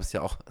danach gab es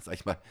ja auch, sag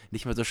ich mal,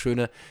 nicht mehr so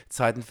schöne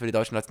Zeiten für die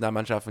deutsche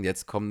Nationalmannschaft und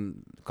jetzt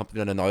kommt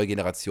wieder eine neue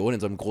Generation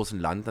in so einem großen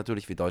Land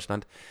natürlich wie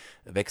Deutschland,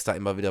 wächst da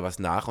immer wieder was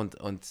nach und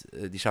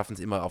die schaffen es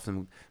immer auf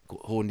einem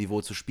hohen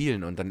Niveau zu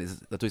spielen und dann ist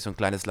es natürlich so ein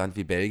kleines Land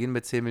wie Belgien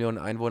mit 10 Millionen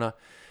Einwohnern.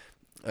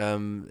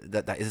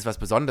 Da ist es was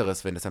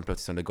Besonderes, wenn es dann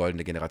plötzlich so eine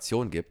goldene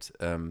Generation gibt.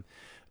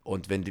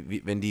 Und wenn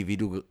die, wie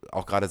du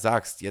auch gerade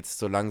sagst, jetzt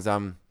so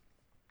langsam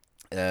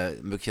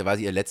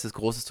möglicherweise ihr letztes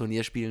großes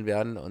Turnier spielen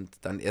werden und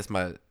dann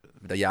erstmal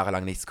wieder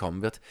jahrelang nichts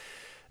kommen wird,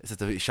 ist es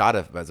natürlich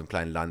schade bei so einem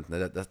kleinen Land,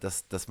 ne,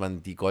 dass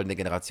man die goldene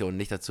Generation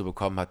nicht dazu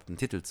bekommen hat, einen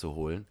Titel zu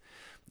holen,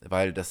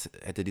 weil das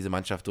hätte diese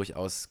Mannschaft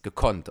durchaus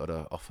gekonnt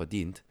oder auch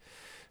verdient.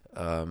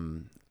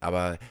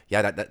 Aber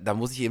ja, da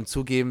muss ich eben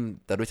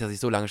zugeben, dadurch, dass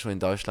ich so lange schon in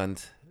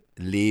Deutschland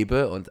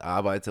lebe und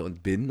arbeite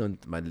und bin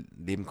und mein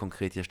Leben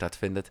konkret hier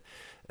stattfindet,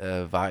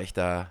 war ich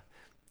da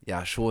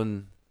ja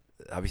schon,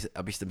 habe ich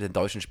mit den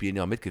deutschen Spielen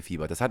ja auch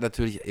mitgefiebert. Das hat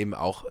natürlich eben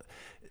auch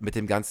mit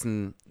dem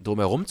ganzen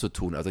Drumherum zu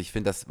tun. Also ich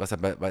finde das,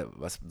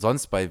 was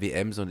sonst bei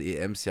WMs und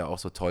EMs ja auch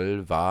so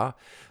toll war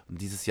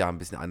und dieses Jahr ein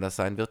bisschen anders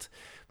sein wird,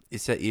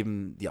 ist ja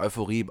eben die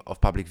Euphorie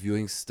auf Public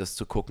Viewings, das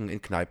zu gucken,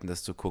 in Kneipen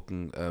das zu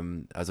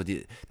gucken. Also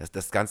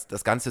das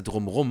Ganze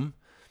drumherum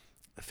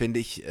finde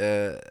ich,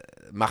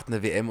 macht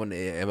eine WM und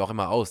EM auch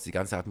immer aus, die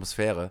ganze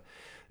Atmosphäre,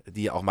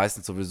 die auch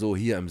meistens sowieso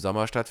hier im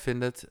Sommer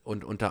stattfindet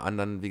und unter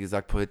anderen, wie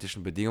gesagt,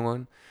 politischen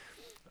Bedingungen.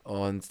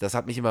 Und das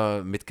hat mich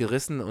immer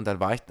mitgerissen und dann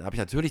habe ich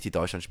natürlich die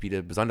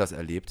Deutschlandspiele besonders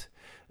erlebt,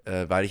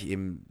 weil ich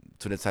eben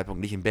zu dem Zeitpunkt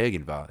nicht in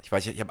Belgien war. Ich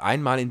habe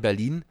einmal in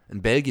Berlin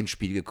ein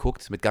Belgien-Spiel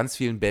geguckt mit ganz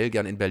vielen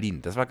Belgiern in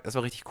Berlin. Das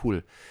war richtig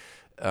cool.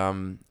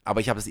 Aber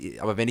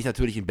wenn ich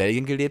natürlich in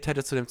Belgien gelebt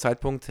hätte zu dem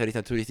Zeitpunkt, hätte ich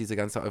natürlich diese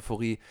ganze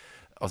Euphorie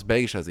aus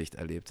belgischer Sicht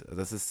erlebt. Also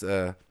das ist,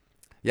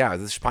 ja,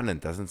 es ist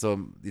spannend. Da sind so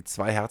die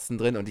 2 Herzen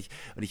drin und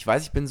ich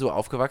weiß, ich bin so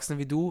aufgewachsen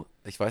wie du.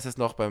 Ich weiß es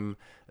noch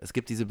es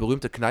gibt diese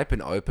berühmte Kneipe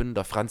in Eupen,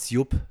 der Franz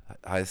Jupp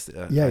heißt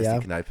die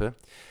Kneipe.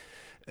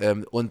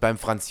 Und beim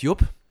Franz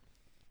Jupp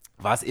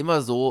war es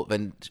immer so,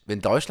 wenn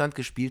Deutschland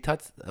gespielt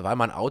hat, war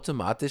man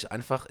automatisch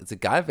einfach, ist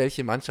egal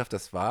welche Mannschaft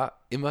das war,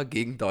 immer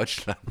gegen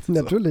Deutschland.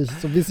 Natürlich,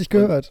 so wie es sich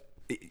gehört.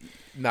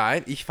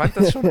 Nein, ich fand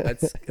das schon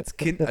als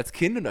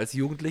Kind und als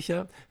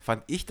Jugendlicher,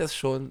 fand ich das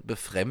schon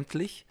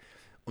befremdlich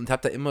und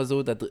habe da immer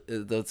so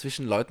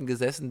dazwischen Leuten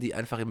gesessen, die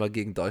einfach immer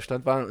gegen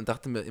Deutschland waren und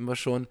dachte mir immer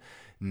schon,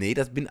 nee,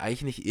 das bin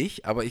eigentlich nicht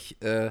ich, aber ich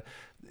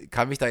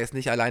kann mich da jetzt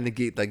nicht alleine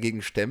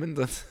dagegen stemmen,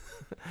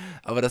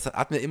 aber das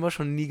hat mir immer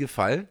schon nie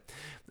gefallen.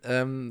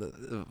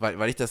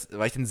 weil ich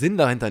den Sinn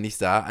dahinter nicht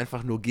sah,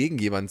 einfach nur gegen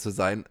jemanden zu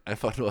sein,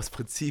 einfach nur aus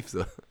Prinzip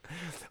so.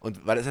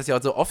 Und weil es das ja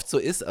auch so oft so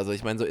ist, also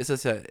ich meine, so ist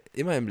es ja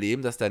immer im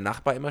Leben, dass der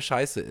Nachbar immer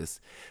scheiße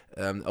ist.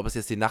 Ob es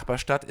jetzt die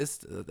Nachbarstadt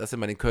ist, dass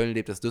jemand in Köln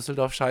lebt, dass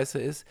Düsseldorf scheiße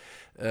ist,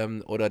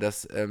 oder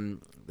dass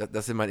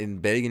jemand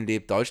in Belgien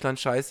lebt, Deutschland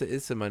scheiße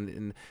ist, wenn man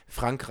in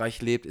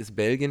Frankreich lebt, ist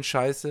Belgien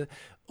scheiße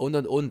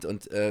und.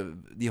 Und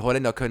die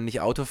Holländer können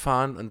nicht Auto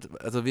fahren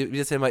und also wie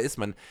das ja immer ist,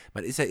 man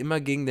ist ja immer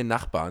gegen den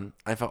Nachbarn,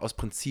 einfach aus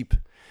Prinzip.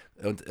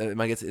 Und wenn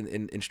man jetzt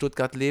in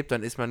Stuttgart lebt,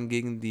 dann ist man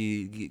gegen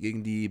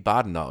die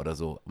Badener oder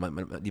so.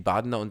 Die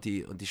Badener und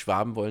die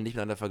Schwaben wollen nicht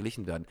miteinander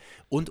verglichen werden.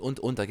 Und.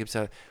 Da gibt es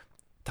ja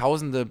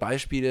tausende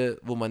Beispiele,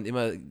 wo man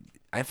immer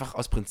einfach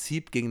aus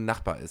Prinzip gegen den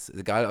Nachbar ist,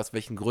 egal aus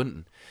welchen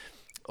Gründen.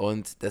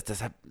 Und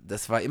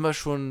das war immer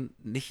schon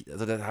nicht,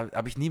 also da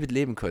habe ich nie mit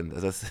leben können.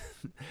 Und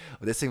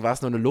deswegen war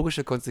es nur eine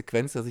logische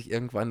Konsequenz, dass ich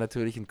irgendwann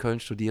natürlich in Köln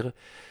studiere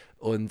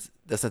und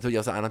das natürlich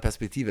aus einer anderen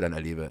Perspektive dann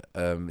erlebe.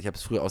 Ich habe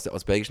es früher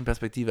aus belgischen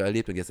Perspektive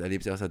erlebt und jetzt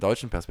erlebe ich es aus der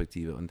deutschen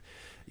Perspektive. Und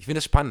ich finde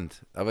es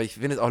spannend, aber ich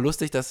finde es auch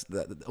lustig, dass,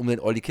 um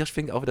den Olli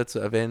Kirschfink auch wieder zu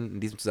erwähnen,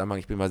 in diesem Zusammenhang,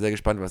 ich bin mal sehr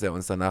gespannt, was er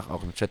uns danach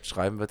auch im Chat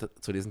schreiben wird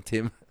zu diesen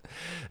Themen.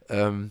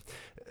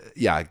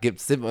 Ja,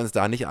 sind wir uns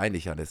da nicht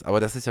einig, Hannes. Aber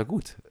das ist ja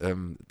gut.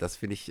 Das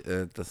finde ich,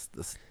 das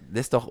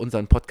lässt doch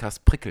unseren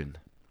Podcast prickeln.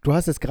 Du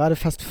hast jetzt gerade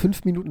fast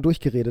 5 Minuten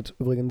durchgeredet,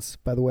 übrigens,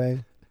 by the way.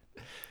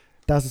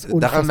 Das ist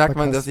unfassbar Daran merkt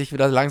man, krass. dass ich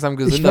wieder langsam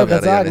gesünder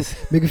werde. Ich wollte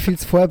sagen, mir gefiel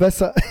es vorher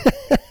besser.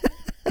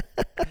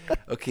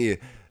 Okay,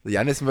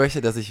 Janis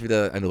möchte, dass ich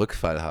wieder einen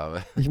Rückfall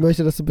habe. Ich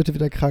möchte, dass du bitte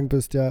wieder krank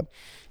bist, ja.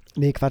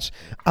 Nee, Quatsch.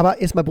 Aber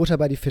erstmal Butter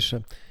bei die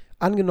Fische.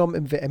 Angenommen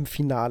im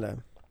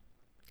WM-Finale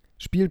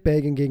spielt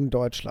Belgien gegen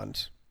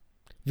Deutschland.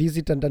 Wie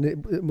sieht dann deine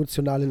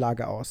emotionale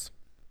Lage aus?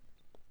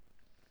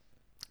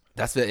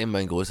 Das wäre eben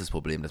mein größtes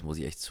Problem, das muss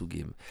ich echt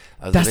zugeben.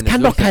 Also, das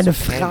kann doch keine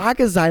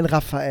Frage sein,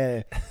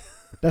 Raphael.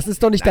 Das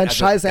ist doch nicht dein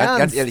scheiß Ernst.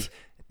 Ganz ehrlich,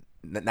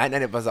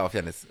 nein, pass auf,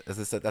 Janis. Es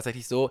ist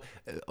tatsächlich so,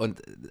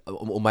 und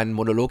um meinen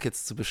Monolog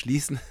jetzt zu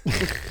beschließen,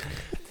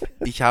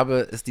 ich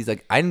habe es dieser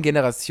einen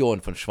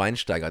Generation von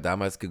Schweinsteiger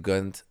damals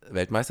gegönnt,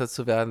 Weltmeister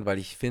zu werden, weil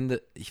ich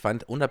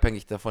fand,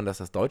 unabhängig davon, dass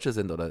das Deutsche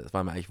sind, oder es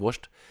war mir eigentlich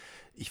wurscht,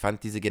 ich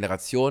fand, diese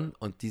Generation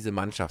und diese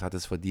Mannschaft hat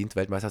es verdient,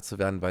 Weltmeister zu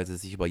werden, weil sie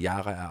sich über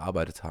Jahre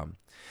erarbeitet haben.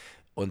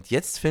 Und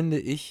jetzt finde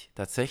ich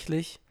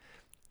tatsächlich,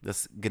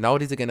 dass genau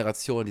diese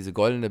Generation, diese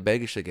goldene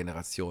belgische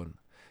Generation,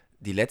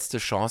 die letzte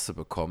Chance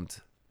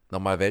bekommt,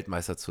 nochmal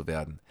Weltmeister zu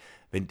werden.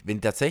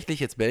 Wenn tatsächlich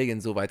jetzt Belgien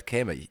so weit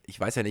käme, ich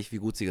weiß ja nicht, wie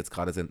gut sie jetzt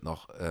gerade sind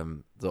noch,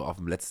 so aus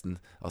dem letzten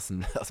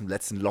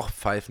Loch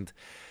pfeifend,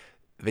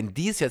 wenn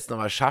die es jetzt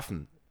nochmal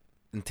schaffen,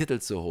 einen Titel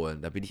zu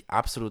holen, da bin ich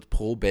absolut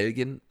pro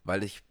Belgien,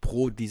 weil ich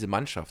pro diese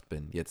Mannschaft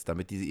bin jetzt,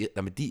 damit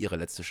die ihre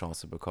letzte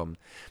Chance bekommen.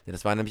 Denn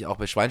das war nämlich auch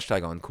bei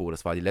Schweinsteiger und Co.,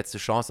 das war die letzte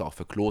Chance auch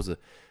für Klose.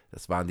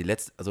 Das waren die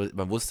letzte, also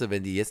man wusste,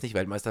 wenn die jetzt nicht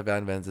Weltmeister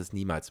werden, werden sie es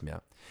niemals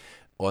mehr.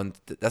 Und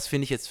das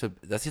finde ich das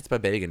ist jetzt bei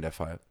Belgien der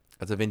Fall.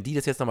 Also wenn die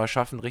das jetzt nochmal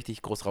schaffen,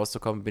 richtig groß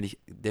rauszukommen, bin ich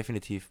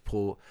definitiv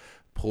pro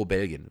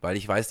Belgien. Weil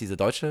ich weiß, diese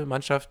deutsche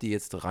Mannschaft, die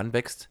jetzt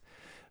ranwächst,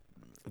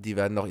 die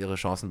werden noch ihre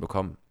Chancen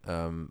bekommen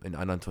in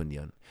anderen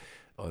Turnieren.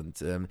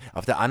 Und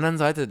auf der anderen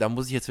Seite, da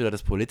muss ich jetzt wieder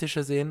das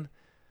Politische sehen.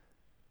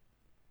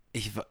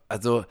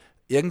 Also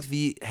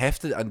irgendwie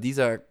heftet an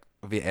dieser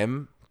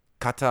WM,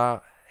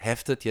 Katar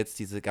heftet jetzt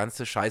diese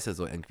ganze Scheiße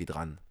so irgendwie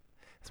dran.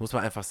 Das muss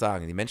man einfach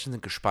sagen. Die Menschen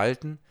sind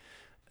gespalten.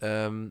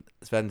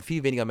 Es werden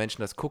viel weniger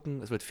Menschen das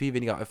gucken. Es wird viel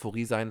weniger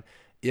Euphorie sein.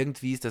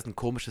 Irgendwie ist das ein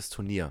komisches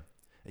Turnier.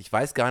 Ich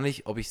weiß gar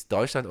nicht, ob ich es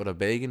Deutschland oder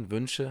Belgien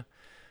wünsche,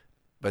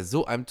 bei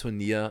so einem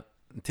Turnier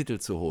einen Titel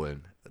zu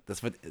holen.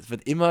 Es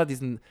wird immer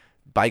diesen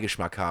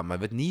Beigeschmack haben.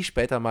 Man wird nie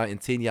später mal in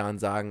 10 Jahren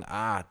sagen,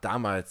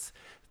 damals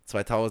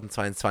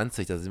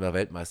 2022, da sind wir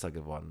Weltmeister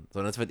geworden.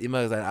 Sondern es wird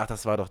immer sein,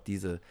 das war doch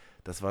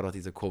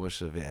diese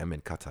komische WM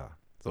in Katar.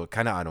 So,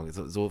 keine Ahnung,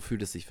 so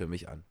fühlt es sich für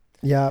mich an.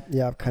 Ja,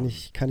 kann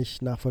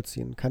ich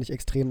nachvollziehen. Kann ich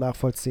extrem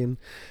nachvollziehen.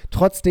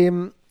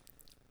 Trotzdem,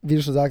 wie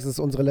du schon sagst, ist es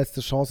unsere letzte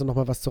Chance,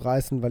 nochmal was zu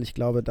reißen, weil ich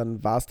glaube,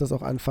 dann war es das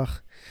auch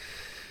einfach.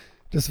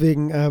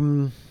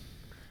 Deswegen,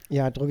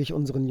 drücke ich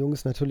unseren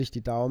Jungs natürlich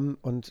die Daumen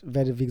und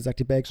werde, wie gesagt,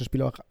 die belgischen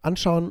Spiele auch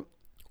anschauen.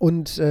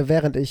 Und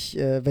während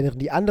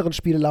die anderen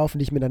Spiele laufen,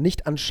 die ich mir dann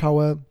nicht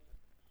anschaue,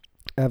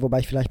 wobei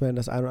ich vielleicht mal in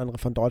das eine oder andere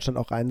von Deutschland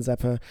auch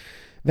reinseppe,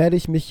 werde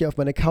ich mich hier auf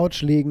meine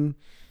Couch legen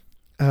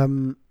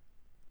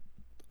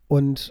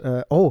und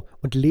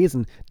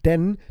lesen.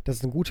 Denn, das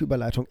ist eine gute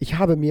Überleitung, ich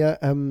habe mir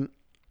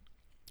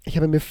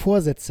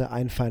Vorsätze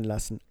einfallen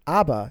lassen.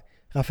 Aber,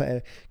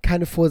 Raphael,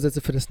 keine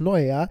Vorsätze für das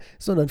neue Jahr,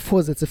 sondern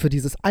Vorsätze für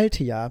dieses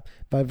alte Jahr.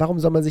 Weil warum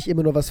soll man sich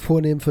immer nur was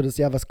vornehmen für das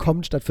Jahr, was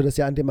kommt, statt für das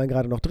Jahr, in dem man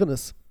gerade noch drin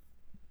ist?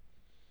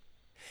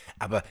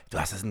 Aber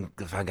das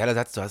war ein geiler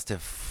Satz, du hast dir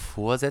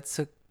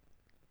Vorsätze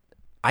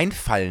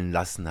einfallen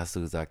lassen, hast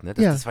du gesagt, ne?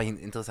 Das war ein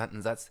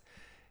interessanter Satz.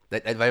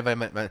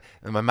 Weil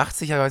man macht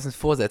sich ja meistens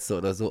Vorsätze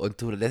oder so und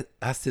du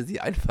hast dir sie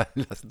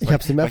einfallen lassen. Ich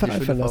habe sie mir einfach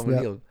einfallen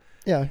lassen,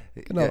 ja,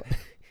 genau.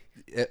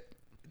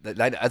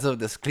 Also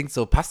das klingt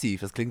so passiv,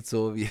 das klingt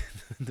so wie,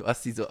 du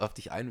hast sie so auf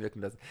dich einwirken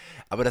lassen.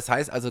 Aber das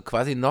heißt also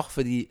quasi noch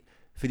für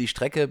für die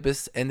Strecke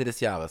bis Ende des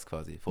Jahres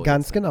quasi.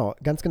 Ganz genau,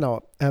 ganz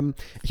genau.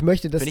 Ich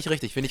möchte das. Finde ich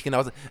richtig, finde ich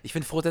genauso. Ich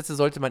finde, Vorsätze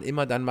sollte man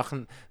immer dann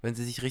machen, wenn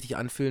sie sich richtig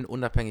anfühlen,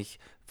 unabhängig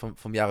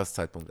vom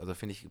Jahreszeitpunkt. Also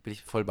bin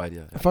ich voll bei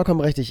dir. Ja.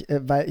 Vollkommen richtig,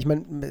 weil ich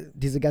meine,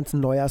 diese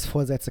ganzen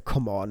Neujahrsvorsätze,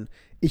 come on.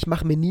 Ich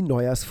mache mir nie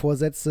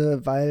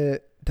Neujahrsvorsätze,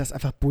 weil das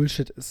einfach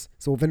Bullshit ist.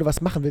 So, wenn du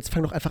was machen willst,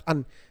 fang doch einfach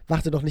an.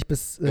 Warte doch nicht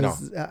bis Genau.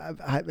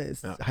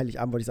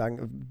 Heiligabend, wollte ich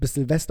sagen, bis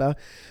Silvester,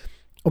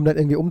 um das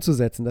irgendwie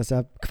umzusetzen. Das ist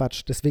ja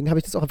Quatsch. Deswegen habe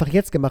ich das auch einfach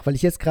jetzt gemacht, weil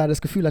ich jetzt gerade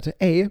das Gefühl hatte,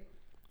 ey,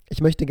 ich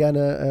möchte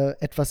gerne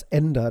etwas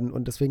ändern.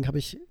 Und deswegen habe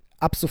ich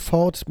ab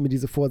sofort mir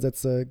diese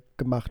Vorsätze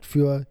gemacht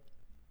für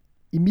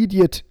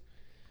immediate.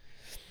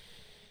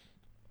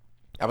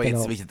 Aber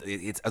Genau.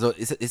 also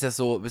ist das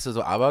so, bist du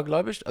so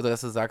abergläubisch? Also, dass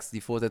du sagst,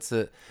 die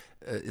Vorsätze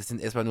sind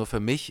erstmal nur für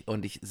mich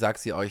und ich sag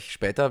sie euch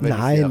später, wenn ich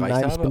sie erreicht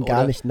Nein, habe? ich bin gar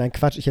oder? nicht. Nein,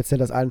 Quatsch, ich erzähle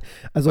das allen.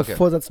 Also Okay.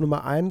 Vorsatz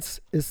Nummer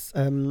 1 ist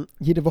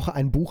jede Woche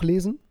ein Buch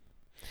lesen,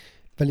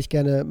 weil ich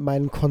gerne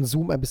meinen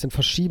Konsum ein bisschen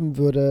verschieben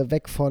würde,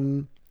 weg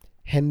von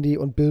Handy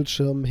und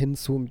Bildschirm hin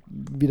zu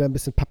wieder ein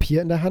bisschen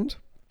Papier in der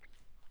Hand.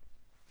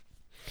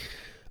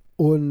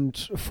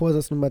 Und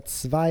Vorsatz Nummer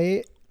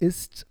 2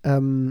 ist,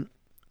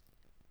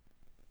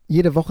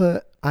 jede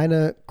Woche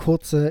eine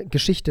kurze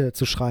Geschichte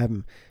zu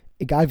schreiben.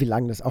 Egal wie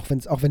lang das, auch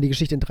wenn die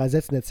Geschichte in 3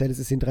 Sätzen erzählt ist,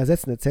 ist sie in 3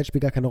 Sätzen erzählt,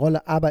 spielt gar keine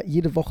Rolle, aber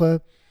jede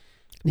Woche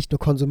nicht nur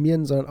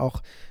konsumieren, sondern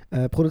auch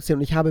produzieren.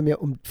 Und ich habe mir,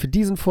 für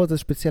diesen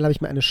Vorsatz speziell, habe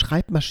ich mir eine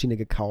Schreibmaschine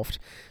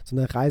gekauft. So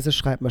eine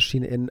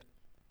Reiseschreibmaschine in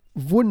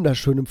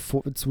wunderschönem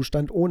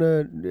Zustand,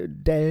 ohne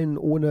Dellen,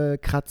 ohne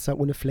Kratzer,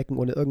 ohne Flecken,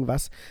 ohne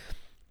irgendwas.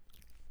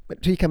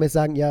 Natürlich kann man jetzt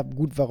sagen, ja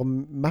gut,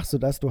 warum machst du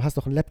das? Du hast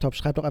doch einen Laptop,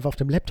 schreib doch einfach auf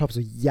dem Laptop. So,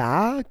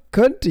 ja,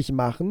 könnte ich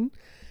machen,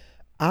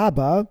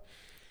 aber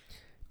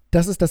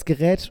das ist das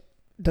Gerät,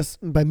 das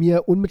bei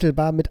mir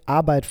unmittelbar mit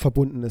Arbeit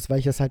verbunden ist, weil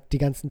ich das halt den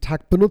ganzen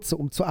Tag benutze,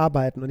 um zu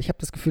arbeiten. Und ich habe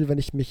das Gefühl, wenn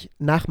ich mich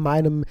nach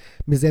meinem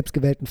mir selbst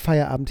gewählten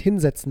Feierabend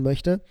hinsetzen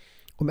möchte,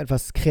 um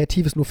etwas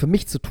Kreatives nur für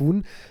mich zu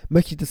tun,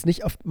 möchte ich das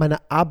nicht auf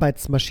meiner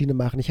Arbeitsmaschine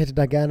machen. Ich hätte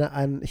da gerne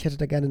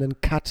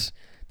einen Cut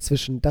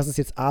zwischen, das ist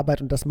jetzt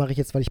Arbeit und das mache ich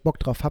jetzt, weil ich Bock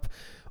drauf habe.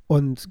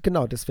 Und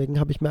genau, deswegen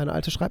habe ich mir eine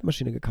alte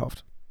Schreibmaschine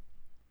gekauft.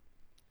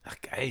 Ach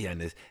geil,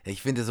 Janis.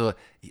 Ich finde so,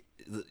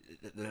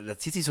 da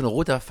zieht sich so ein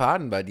roter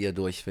Faden bei dir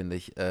durch, finde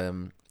ich.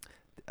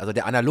 Also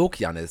der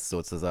Analog-Janis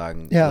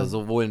sozusagen. Ja.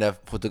 Also sowohl in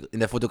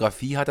der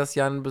Fotografie hat das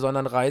ja einen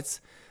besonderen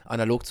Reiz,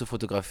 analog zu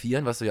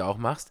fotografieren, was du ja auch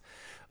machst.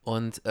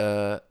 Und,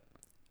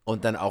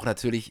 und dann auch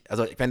natürlich,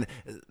 also ich meine,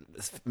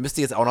 es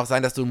müsste jetzt auch noch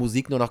sein, dass du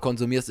Musik nur noch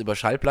konsumierst über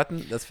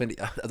Schallplatten. Das finde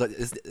ich, also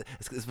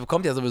es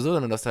bekommt ja sowieso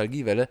eine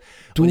Nostalgiewelle.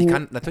 Und ich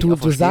kann natürlich auch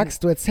verstehen.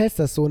 Du erzählst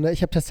das so, ne?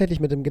 Ich habe tatsächlich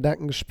mit dem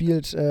Gedanken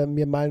gespielt,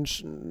 mir mal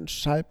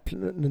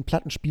einen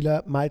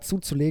Plattenspieler mal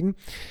zuzulegen,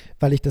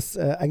 weil ich das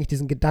eigentlich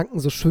diesen Gedanken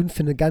so schön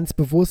finde, ganz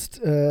bewusst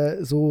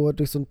so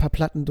durch so ein paar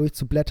Platten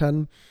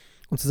durchzublättern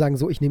und zu sagen,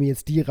 so, ich nehme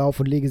jetzt die rauf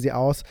und lege sie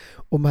aus,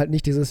 um halt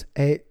nicht dieses,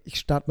 ey, ich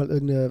starte mal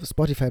irgendeine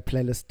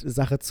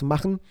Spotify-Playlist-Sache zu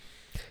machen.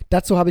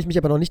 Dazu habe ich mich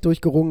aber noch nicht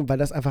durchgerungen, weil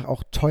das einfach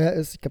auch teuer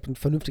ist. Ich glaube, ein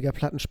vernünftiger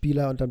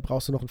Plattenspieler und dann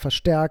brauchst du noch einen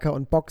Verstärker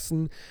und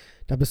Boxen.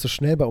 Da bist du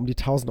schnell bei um die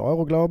 1.000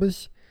 Euro, glaube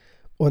ich.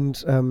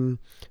 Und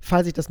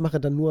falls ich das mache,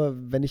 dann nur,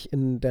 wenn ich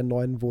in der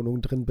neuen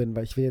Wohnung drin bin,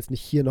 weil ich will jetzt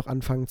nicht hier noch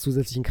anfangen,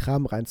 zusätzlichen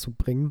Kram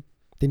reinzubringen,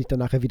 den ich dann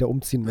nachher wieder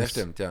umziehen muss. Ja,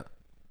 stimmt, ja.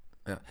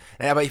 Ja.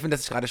 Naja, aber ich finde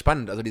das gerade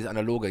spannend, also dieses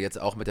Analoge jetzt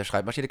auch mit der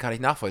Schreibmaschine kann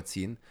ich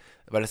nachvollziehen,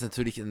 weil das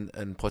natürlich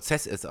ein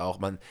Prozess ist auch.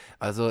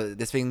 Also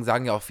deswegen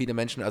sagen ja auch viele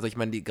Menschen, also ich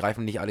meine, die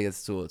greifen nicht alle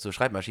jetzt zur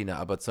Schreibmaschine,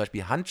 aber zum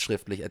Beispiel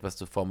handschriftlich etwas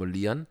zu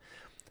formulieren,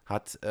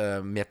 hat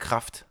mehr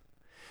Kraft.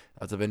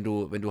 Also wenn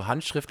du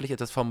handschriftlich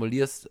etwas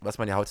formulierst, was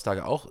man ja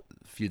heutzutage auch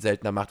viel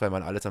seltener macht, weil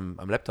man alles am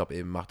Laptop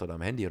eben macht oder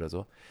am Handy oder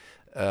so,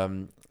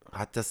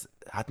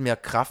 hat mehr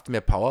Kraft,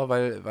 mehr Power,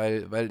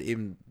 weil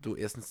eben du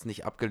erstens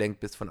nicht abgelenkt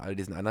bist von all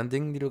diesen anderen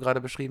Dingen, die du gerade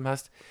beschrieben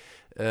hast,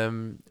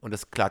 und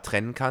das klar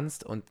trennen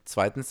kannst. Und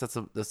zweitens,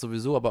 das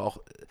sowieso aber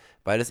auch,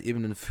 weil es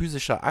eben ein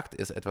physischer Akt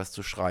ist, etwas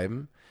zu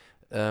schreiben,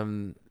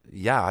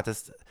 ja, hat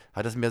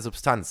es mehr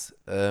Substanz.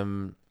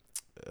 Man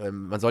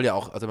soll ja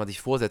auch, also wenn man sich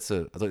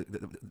Vorsätze, also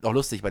auch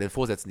lustig bei den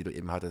Vorsätzen, die du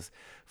eben hattest,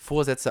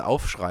 Vorsätze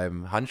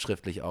aufschreiben,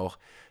 handschriftlich auch,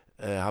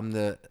 haben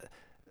eine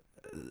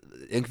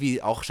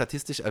irgendwie auch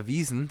statistisch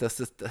erwiesen,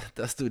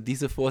 dass du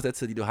diese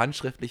Vorsätze, die du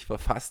handschriftlich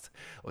verfasst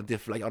und dir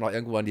vielleicht auch noch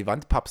irgendwo an die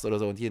Wand pappst oder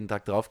so und jeden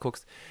Tag drauf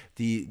guckst,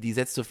 die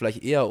setzt du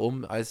vielleicht eher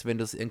um, als wenn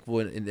du es irgendwo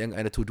in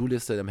irgendeine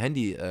To-Do-Liste im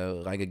Handy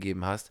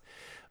reingegeben hast.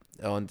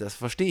 Und das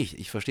verstehe ich.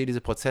 Ich verstehe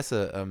diese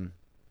Prozesse.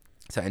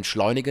 Ist ja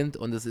entschleunigend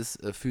und es ist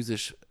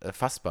physisch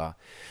fassbar.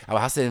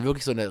 Aber hast du denn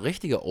wirklich so eine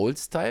richtige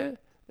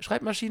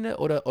Old-Style-Schreibmaschine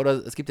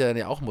oder es gibt ja dann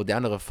ja auch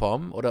modernere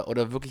Formen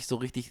oder wirklich so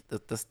richtig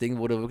das Ding,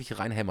 wo du wirklich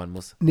reinhämmern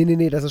musst?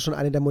 Nee, das ist schon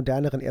eine der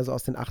moderneren, eher so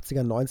aus den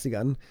 80ern,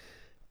 90ern.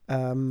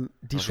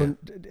 Die Okay. schon,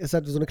 ist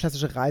halt so eine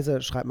klassische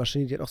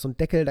Reiseschreibmaschine, die hat auch so einen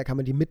Deckel, da kann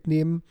man die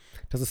mitnehmen.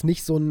 Das ist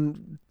nicht so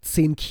ein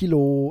 10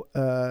 Kilo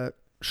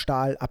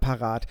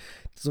Stahlapparat.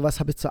 Sowas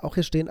habe ich zwar auch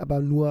hier stehen, aber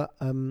nur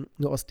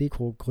aus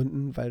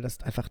Deko-Gründen, weil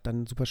das einfach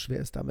dann super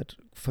schwer ist, damit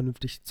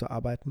vernünftig zu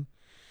arbeiten.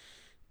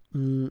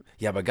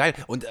 Ja, aber geil.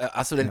 Und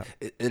hast du denn,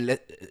 Ja.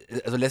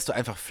 also lässt du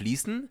einfach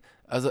fließen?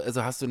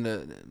 Also hast du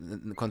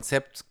ein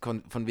Konzept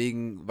von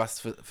wegen, was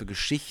für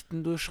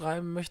Geschichten du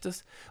schreiben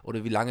möchtest?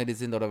 Oder wie lange die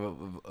sind oder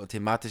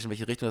thematisch in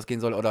welche Richtung das gehen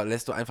soll? Oder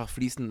lässt du einfach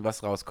fließen,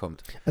 was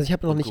rauskommt? Also ich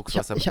habe noch Und nicht, guckst,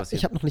 was damit ich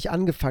passiert? hab noch nicht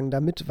angefangen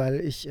damit,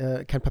 weil ich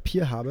kein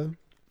Papier habe,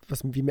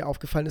 wie mir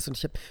aufgefallen ist.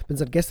 Und bin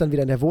seit gestern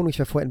wieder in der Wohnung. Ich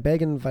war vorher in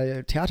Belgien,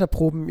 weil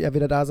Theaterproben ja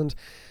wieder da sind.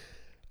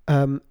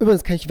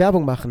 Übrigens kann ich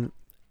Werbung machen.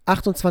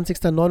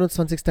 28.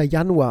 29.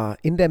 Januar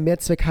in der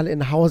Mehrzweckhalle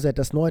in Hauset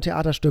das neue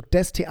Theaterstück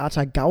des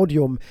Theater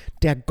Gaudium,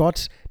 der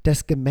Gott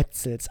des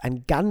Gemetzels.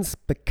 Ein ganz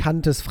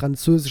bekanntes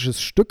französisches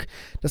Stück,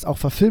 das auch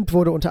verfilmt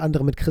wurde, unter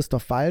anderem mit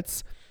Christoph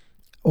Waltz,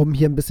 um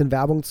hier ein bisschen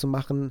Werbung zu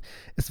machen.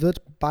 Es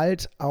wird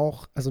bald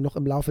auch, also noch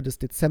im Laufe des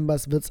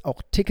Dezembers, wird es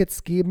auch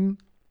Tickets geben,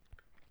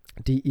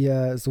 die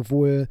ihr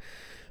sowohl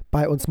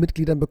bei uns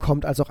Mitgliedern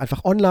bekommt, als auch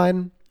einfach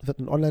online. Es wird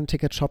einen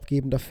Online-Ticket-Shop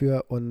geben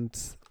dafür und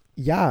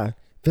ja,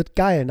 wird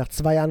geil. Nach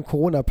 2 Jahren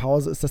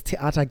Corona-Pause ist das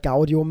Theater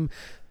Gaudium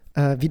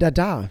wieder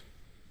da.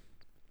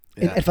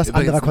 In Ja, etwas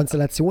übrigens, anderer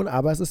Konstellation,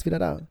 aber es ist wieder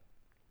da.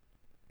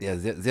 ja,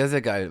 sehr, sehr,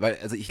 sehr geil. Weil,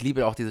 also ich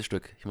liebe auch dieses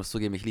Stück. Ich muss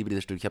zugeben, ich liebe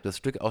dieses Stück. Ich habe das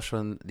Stück auch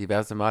schon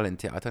diverse Male in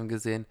Theatern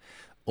gesehen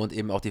und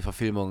eben auch die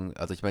Verfilmung.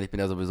 Also ich meine, ich bin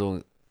ja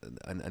sowieso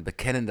ein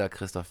bekennender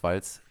Christoph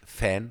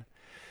Waltz-Fan.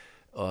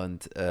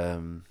 Und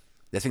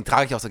deswegen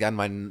trage ich auch so gern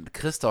meinen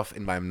Christoph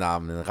in meinem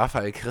Namen, den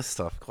Raphael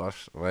Christoph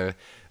Grosch, weil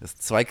es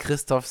 2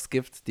 Christophs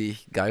gibt, die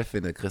ich geil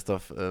finde.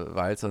 Christoph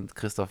Waltz und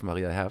Christoph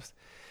Maria Herbst.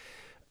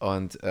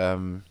 Und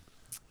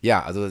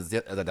ja, also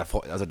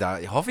da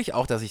hoffe ich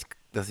auch, dass ich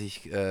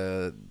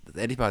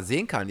endlich mal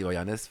sehen kann, lieber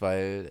Janis,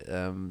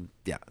 weil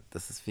ja,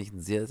 das ist, finde ich,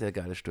 ein sehr, sehr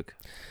geiles Stück.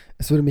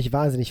 Es würde mich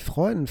wahnsinnig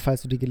freuen,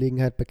 falls du die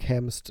Gelegenheit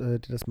bekämst, dir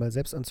das mal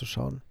selbst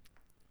anzuschauen.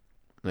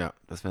 Ja,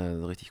 das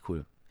wäre richtig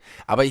cool.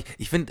 Aber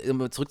ich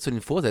finde, zurück zu den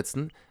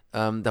Vorsätzen,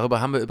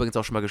 darüber haben wir übrigens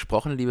auch schon mal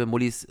gesprochen, liebe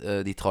Mullis,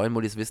 die treuen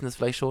Mullis wissen es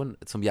vielleicht schon.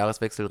 Zum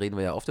Jahreswechsel reden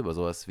wir ja oft über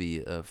sowas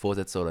wie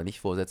Vorsätze oder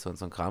Nicht-Vorsätze und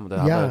so ein Kram. Und da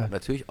haben wir Ja,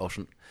 natürlich auch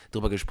schon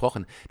drüber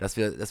gesprochen, dass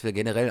wir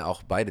generell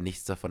auch beide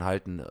nichts davon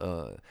halten,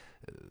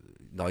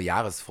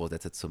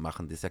 Neujahresvorsätze zu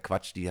machen. Das ist ja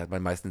Quatsch, die hat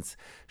man meistens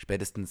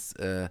spätestens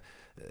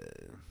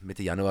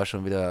Mitte Januar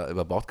schon wieder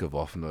über Bord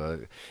geworfen.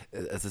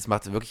 Also es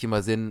macht wirklich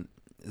immer Sinn,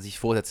 sich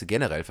Vorsätze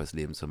generell fürs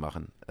Leben zu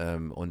machen.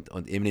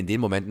 Und eben in den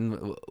Momenten,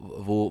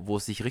 wo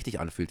es sich richtig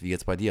anfühlt, wie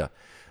jetzt bei dir.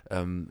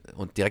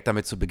 Und direkt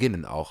damit zu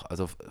beginnen auch.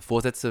 Also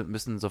Vorsätze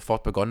müssen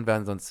sofort begonnen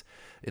werden, sonst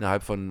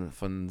innerhalb von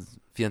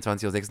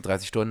 24 oder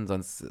 36 Stunden,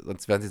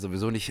 sonst werden sie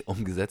sowieso nicht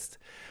umgesetzt.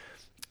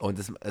 Und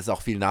es ist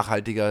auch viel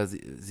nachhaltiger,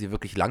 sie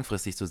wirklich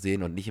langfristig zu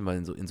sehen und nicht immer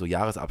in so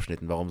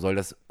Jahresabschnitten. Warum soll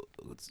das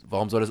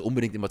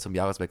unbedingt immer zum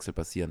Jahreswechsel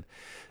passieren?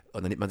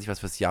 Und dann nimmt man sich was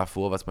fürs Jahr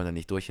vor, was man dann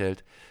nicht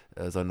durchhält,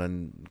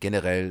 sondern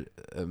generell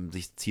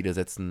sich Ziele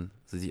setzen,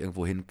 sie sich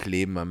irgendwo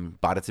hinkleben am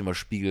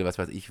Badezimmerspiegel, was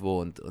weiß ich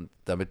wo, und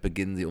damit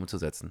beginnen, sie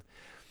umzusetzen.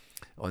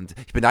 Und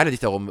ich beneide dich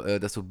darum,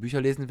 dass du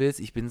Bücher lesen willst.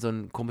 Ich bin so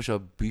ein komischer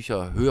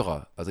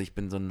Bücherhörer. Also ich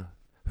bin so ein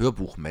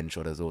Hörbuchmensch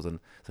oder so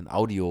ein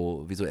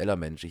audiovisueller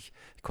Mensch. Ich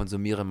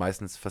konsumiere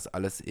meistens fast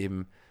alles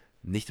eben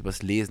nicht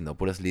übers Lesen,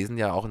 obwohl das Lesen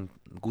ja auch ein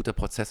guter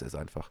Prozess ist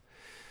einfach.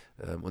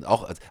 Und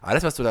auch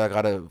alles, was du da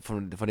gerade,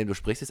 von dem du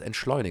sprichst, ist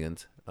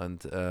entschleunigend.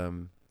 Und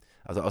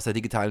also aus der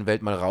digitalen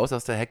Welt mal raus,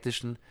 aus der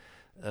hektischen,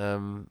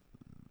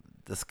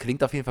 das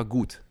klingt auf jeden Fall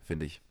gut,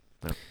 finde ich.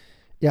 Ja.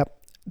 ja,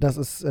 das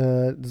ist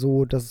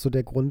so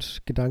der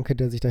Grundgedanke,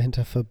 der sich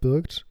dahinter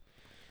verbirgt.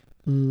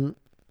 Mm,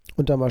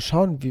 Und dann mal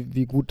schauen,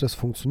 wie gut das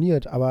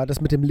funktioniert. Aber das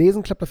mit dem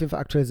Lesen klappt auf jeden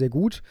Fall aktuell sehr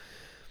gut.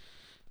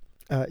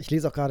 Ich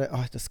lese auch gerade,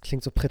 oh, das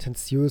klingt so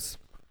prätentiös.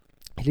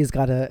 Ich lese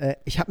gerade,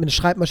 ich habe mir eine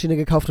Schreibmaschine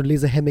gekauft und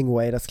lese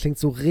Hemingway. Das klingt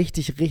so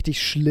richtig,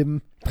 richtig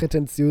schlimm,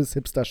 prätentiös,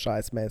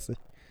 Hipster-Scheiß-mäßig.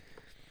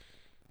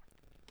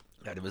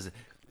 Ja, du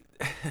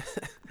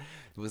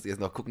musst jetzt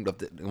noch gucken,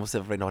 du musst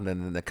ja vielleicht noch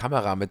eine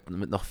Kamera mit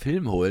noch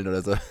Film holen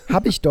oder so.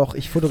 Hab ich doch.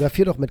 Ich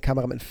fotografiere doch mit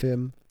Kamera mit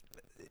Film.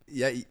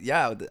 Ja,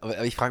 ja,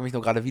 aber ich frage mich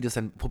nur gerade, wie du es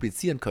dann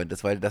publizieren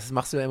könntest, weil das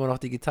machst du ja immer noch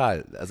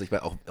digital. Also ich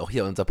meine, auch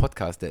hier unser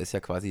Podcast, der ist ja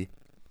quasi.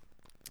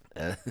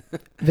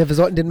 Wir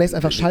sollten demnächst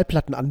einfach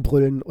Schallplatten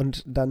anbrüllen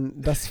und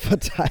dann das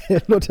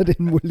verteilen unter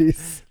den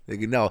Mullis. Ja,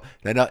 genau.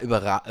 Nein,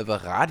 über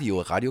Radio.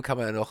 Radio kann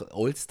man ja noch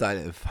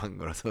Oldstyle empfangen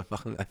oder so. Wir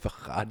machen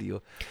einfach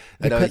Radio.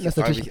 Wir Nein, aber könnten ich das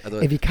frage natürlich,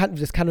 mich,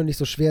 also, das kann doch nicht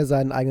so schwer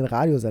sein, einen eigenen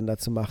Radiosender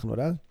zu machen,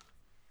 oder?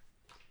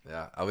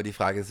 ja, aber die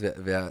Frage ist,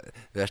 wer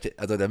steht,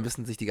 also da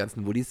müssen sich die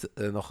ganzen Mullis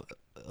noch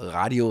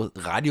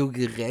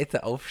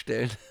Radiogeräte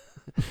aufstellen.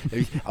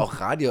 Nämlich auch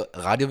Radio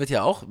wird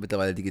ja auch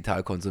mittlerweile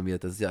digital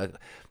konsumiert. Das ist ja,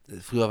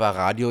 früher war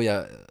Radio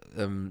ja,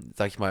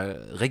 sag ich mal,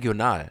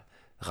 regional.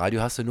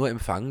 Radio hast du nur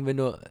empfangen, wenn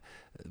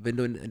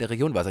du in der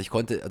Region warst.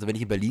 Also wenn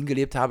ich in Berlin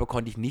gelebt habe,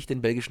 konnte ich nicht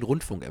den belgischen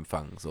Rundfunk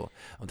empfangen. So.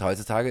 Und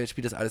heutzutage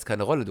spielt das alles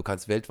keine Rolle. Du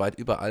kannst weltweit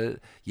überall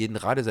jeden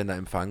Radiosender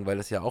empfangen, weil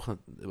das ja auch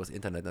übers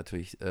Internet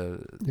natürlich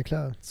Ja,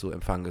 klar. zu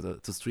empfangen, also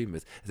zu streamen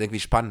ist. Das ist irgendwie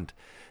spannend,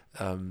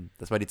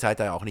 dass man die Zeit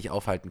da auch nicht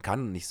aufhalten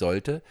kann und nicht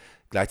sollte.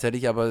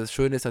 Gleichzeitig aber das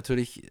Schöne ist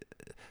natürlich,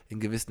 in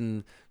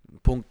gewissen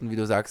Punkten, wie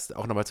du sagst,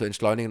 auch nochmal zu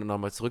entschleunigen und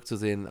nochmal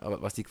zurückzusehen,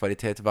 was die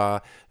Qualität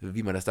war,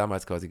 wie man das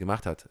damals quasi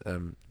gemacht hat.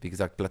 Wie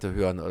gesagt, Platte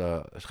hören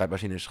oder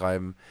Schreibmaschine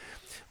schreiben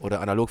oder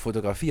analog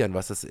fotografieren,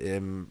 was das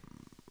eben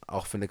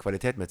auch für eine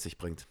Qualität mit sich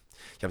bringt.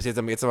 Ich habe es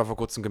jetzt aber vor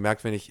kurzem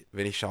gemerkt, wenn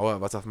ich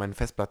schaue, was auf meinen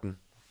Festplatten,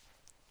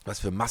 was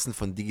für Massen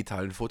von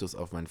digitalen Fotos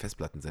auf meinen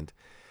Festplatten sind.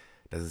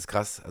 Das ist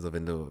krass. Also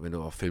wenn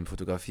du auf Film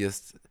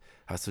fotografierst,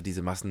 hast du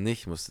diese Massen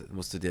nicht,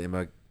 musst du dir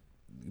immer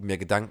mehr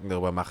Gedanken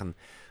darüber machen,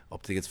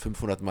 ob du jetzt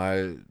 500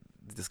 Mal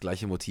das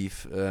gleiche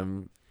Motiv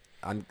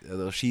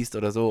also schießt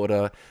oder so,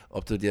 oder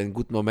ob du dir einen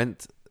guten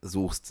Moment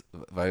suchst,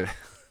 weil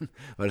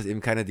das eben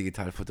keine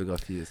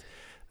Digitalfotografie ist.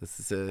 Das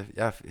ist,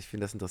 ja, ich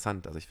finde das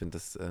interessant. Also ich finde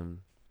das,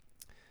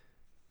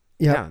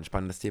 Ja, ein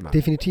spannendes Thema.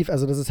 definitiv.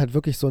 Also das ist halt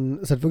wirklich so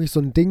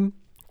ein Ding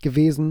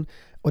gewesen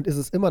und ist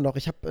es immer noch.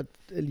 Ich habe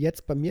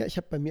bei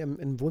mir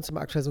im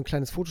Wohnzimmer aktuell so ein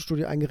kleines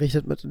Fotostudio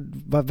eingerichtet,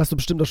 was du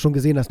bestimmt auch schon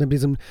gesehen hast, ne, mit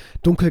diesem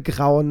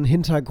dunkelgrauen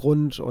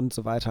Hintergrund und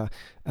so weiter.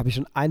 Da habe ich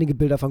schon einige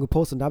Bilder von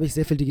gepostet und da habe ich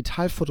sehr viel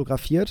digital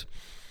fotografiert.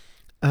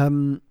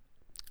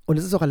 Und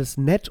es ist auch alles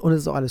nett und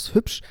es ist auch alles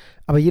hübsch,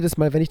 aber jedes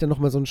Mal, wenn ich dann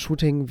nochmal so ein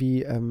Shooting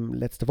wie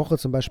letzte Woche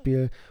zum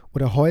Beispiel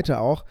oder heute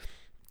auch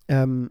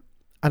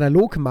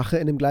analog mache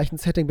in dem gleichen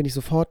Setting, bin ich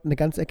sofort eine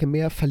ganze Ecke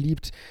mehr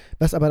verliebt,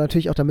 was aber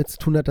natürlich auch damit zu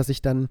tun hat, dass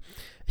ich habe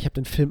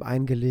den Film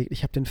eingelegt,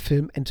 ich habe den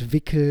Film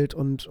entwickelt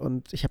und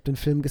ich habe den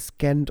Film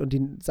gescannt und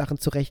die Sachen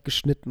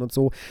zurechtgeschnitten und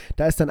so.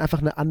 Da ist dann einfach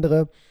eine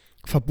andere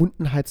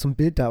Verbundenheit zum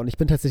Bild da und ich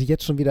bin tatsächlich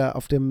jetzt schon wieder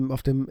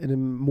in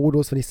dem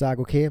Modus, wenn ich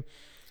sage, okay,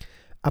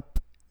 ab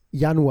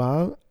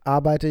Januar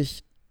arbeite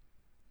ich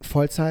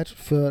Vollzeit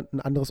für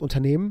ein anderes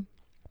Unternehmen.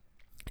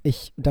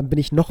 Dann bin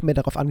ich noch mehr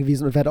darauf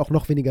angewiesen und werde auch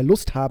noch weniger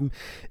Lust haben,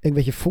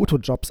 irgendwelche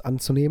Fotojobs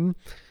anzunehmen.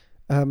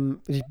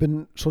 Ich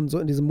bin schon so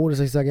in diesem Modus,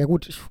 dass ich sage, ja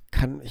gut,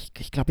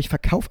 ich glaube, ich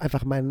verkaufe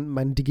einfach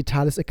mein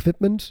digitales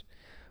Equipment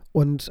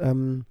und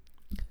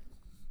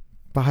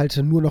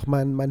behalte nur noch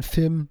mein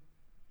Film,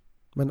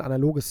 mein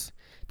analoges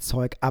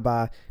Zeug.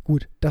 Aber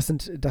gut, das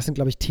sind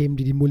glaube ich, Themen,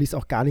 die Mullis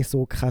auch gar nicht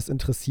so krass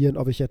interessieren,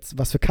 ob ich jetzt,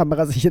 was für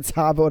Kameras ich jetzt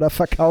habe oder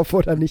verkaufe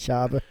oder nicht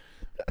habe.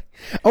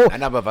 Oh,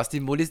 nein, aber was die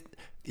Mullis,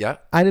 ja?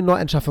 Eine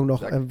Neuanschaffung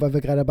noch, weil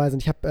wir gerade dabei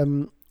sind. Ich hatte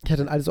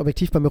ein altes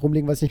Objektiv bei mir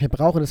rumliegen, was ich nicht mehr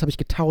brauche, und das habe ich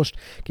getauscht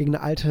gegen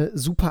eine alte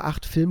Super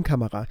 8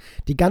 Filmkamera.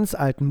 Die ganz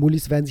alten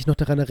Mullis werden sich noch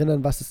daran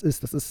erinnern, was es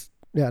ist. Das ist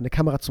ja eine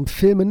Kamera zum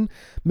Filmen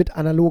mit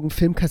analogen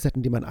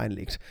Filmkassetten, die man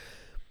einlegt.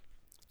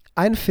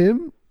 Ein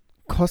Film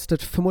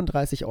kostet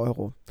 35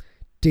 Euro.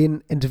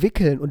 Den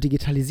entwickeln und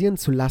digitalisieren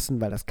zu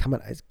lassen, weil das kann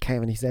man ja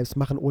nicht selbst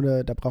machen,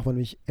 da braucht man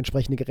nämlich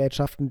entsprechende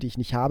Gerätschaften, die ich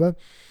nicht habe,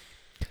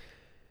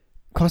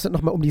 kostet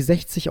nochmal um die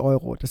 60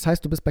 Euro. Das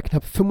heißt, du bist bei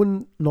knapp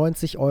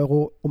 95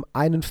 Euro, um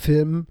einen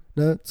Film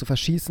zu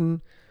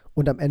verschießen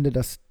und am Ende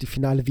die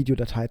finale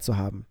Videodatei zu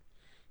haben.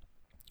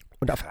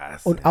 Und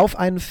auf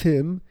einen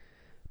Film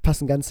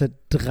passen ganze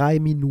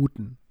 3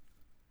 Minuten.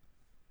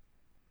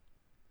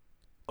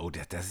 Oh,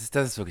 das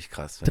ist wirklich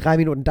krass. 3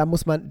 Minuten, da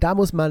muss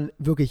man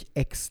wirklich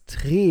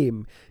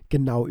extrem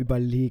genau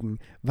überlegen,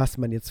 was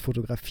man jetzt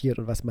fotografiert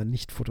und was man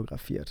nicht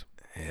fotografiert.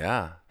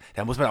 Ja,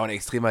 da muss man auch ein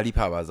extremer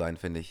Liebhaber sein,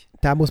 finde ich.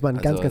 Da muss man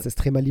ein ganz, ganz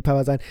extremer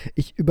Liebhaber sein.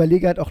 Ich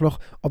überlege halt auch noch,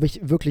 ob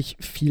ich wirklich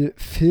viel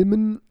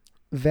filmen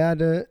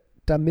werde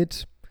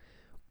damit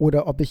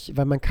oder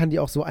weil man kann die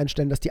auch so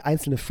einstellen, dass die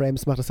einzelne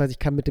Frames macht. Das heißt, ich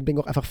kann mit dem Ding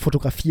auch einfach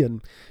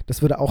fotografieren.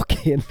 Das würde auch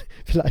gehen.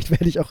 Vielleicht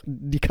werde ich auch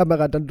die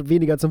Kamera dann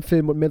weniger zum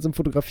Filmen und mehr zum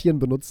Fotografieren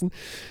benutzen.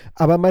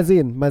 Aber mal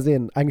sehen.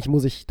 Eigentlich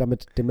muss ich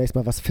damit demnächst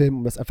mal was filmen,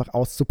 um das einfach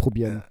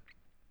auszuprobieren.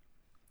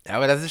 Ja,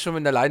 aber das ist schon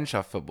mit einer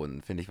Leidenschaft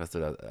verbunden, finde ich, was du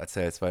da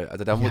erzählst. Weil,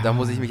 also da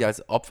muss ich mich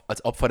als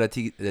Opfer der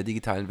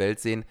digitalen Welt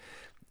sehen.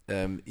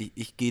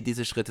 Ich gehe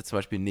diese Schritte zum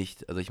Beispiel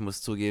nicht. Also ich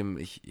muss zugeben,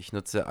 ich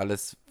nutze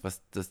alles,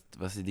 was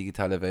die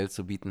digitale Welt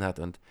zu bieten hat,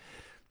 und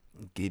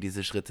gehe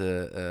diese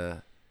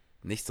Schritte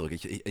nicht zurück.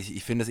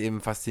 Ich finde es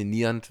eben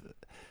faszinierend.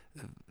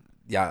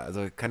 Ja,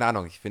 also keine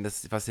Ahnung, ich finde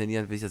es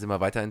faszinierend, wie sich das immer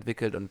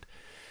weiterentwickelt, und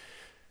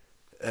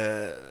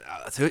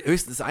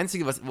höchstens das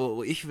Einzige,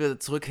 wo ich wieder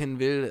zurück hin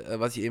will,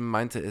 was ich eben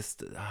meinte,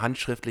 ist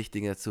handschriftlich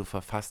Dinge zu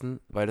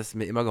verfassen, weil das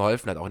mir immer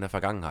geholfen hat, auch in der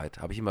Vergangenheit.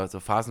 Habe ich immer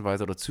so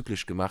phasenweise oder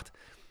zyklisch gemacht,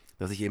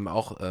 dass ich eben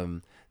auch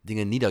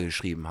Dinge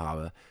niedergeschrieben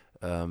habe.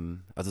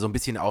 Also so ein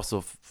bisschen auch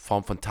so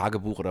Form von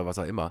Tagebuch oder was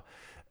auch immer.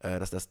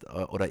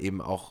 Oder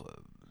eben auch,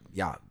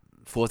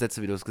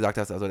 Vorsätze, wie du es gesagt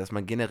hast, also dass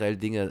man generell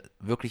Dinge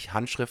wirklich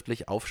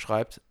handschriftlich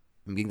aufschreibt,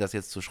 im Gegensatz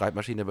jetzt zur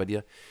Schreibmaschine bei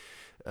dir.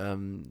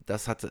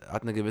 Das hat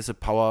eine gewisse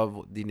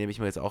Power, die nehme ich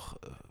mir jetzt auch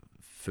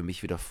für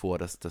mich wieder vor,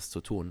 das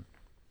zu tun.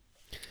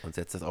 Und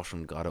setze das auch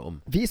schon gerade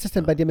um. Wie ist es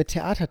denn bei dir mit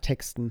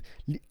Theatertexten?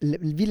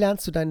 Wie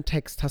lernst du deinen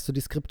Text? Hast du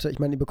die Skripte, ich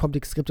meine, ihr bekommt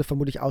die Skripte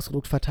vermutlich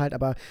ausgedruckt verteilt,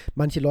 aber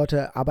manche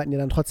Leute arbeiten ja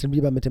dann trotzdem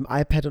lieber mit dem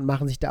iPad und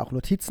machen sich da auch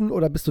Notizen,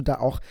 oder bist du da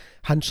auch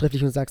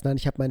handschriftlich und sagst, nein,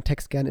 ich habe meinen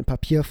Text gerne in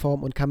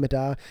Papierform und kann mir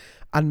da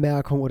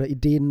Anmerkungen oder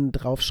Ideen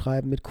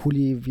draufschreiben mit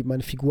Kuli, wie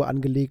meine Figur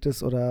angelegt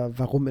ist oder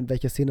warum, in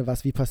welcher Szene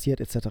was wie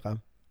passiert, etc.?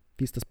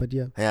 Wie ist das bei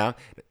dir? Ja,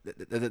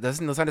 das ist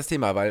ein interessantes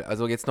Thema, weil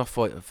also jetzt noch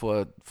vor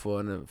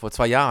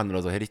 2 Jahren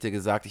oder so hätte ich dir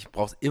gesagt, ich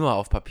brauche es immer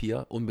auf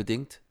Papier,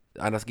 unbedingt.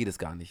 anders geht es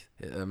gar nicht.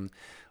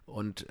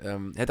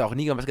 Hätte auch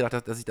nie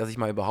gedacht, dass ich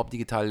mal überhaupt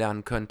digital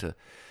lernen könnte.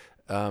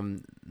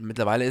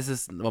 Mittlerweile ist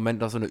es im Moment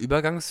noch so eine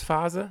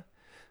Übergangsphase,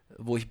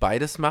 wo ich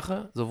beides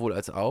mache, sowohl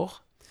als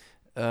auch.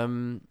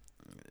 Ähm,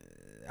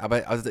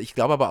 aber also ich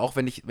glaube aber auch,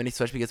 wenn ich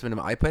zum Beispiel jetzt mit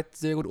einem iPad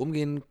sehr gut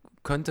umgehen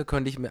könnte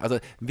ich mir, also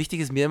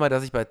wichtig ist mir immer,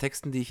 dass ich bei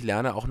Texten, die ich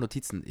lerne, auch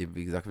Notizen eben,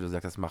 wie gesagt, wie du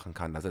gesagt hast, machen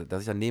kann. Also,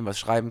 dass ich daneben was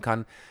schreiben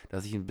kann,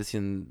 dass ich ein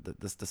bisschen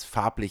das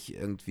farblich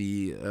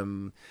irgendwie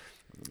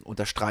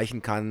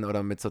unterstreichen kann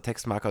oder mit so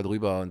Textmarker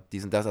drüber und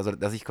dies und das. Also,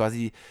 dass ich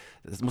quasi,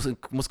 das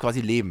muss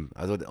quasi leben.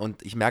 Also,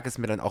 und ich merke es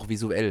mir dann auch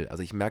visuell.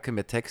 Also, ich merke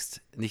mir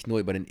Text nicht nur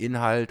über den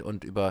Inhalt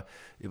und über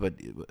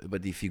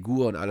die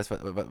Figur und alles,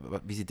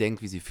 wie sie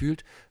denkt, wie sie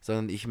fühlt,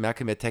 sondern ich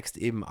merke mir Text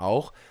eben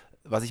auch,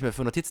 was ich mir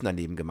für Notizen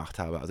daneben gemacht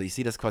habe. Also ich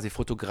sehe das quasi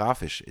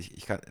fotografisch.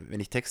 Wenn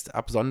ich Text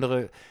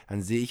absondere,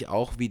 dann sehe ich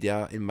auch, wie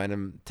der in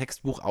meinem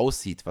Textbuch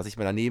aussieht, was ich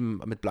mir daneben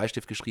mit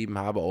Bleistift geschrieben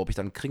habe, ob ich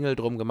dann Kringel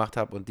drum gemacht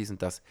habe und dies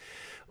und das.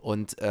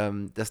 Und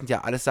das sind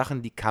ja alles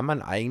Sachen, die kann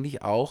man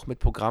eigentlich auch mit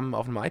Programmen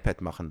auf einem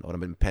iPad machen oder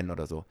mit einem Pen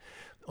oder so.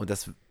 Und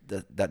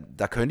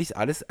da könnte ich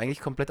alles eigentlich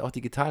komplett auch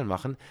digital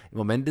machen. Im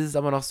Moment ist es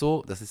aber noch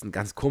so, das ist ein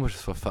ganz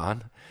komisches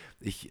Verfahren.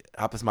 Ich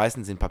habe es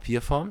meistens in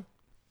Papierform,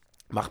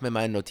 mache mir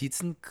meine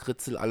Notizen,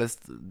 kritzel alles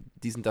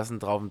diesen, das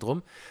und drauf und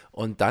drum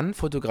und dann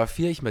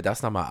fotografiere ich mir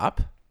das nochmal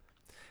ab,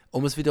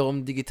 um es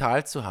wiederum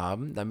digital zu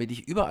haben, damit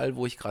ich überall,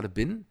 wo ich gerade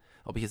bin,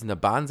 ob ich jetzt in der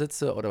Bahn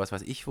sitze oder was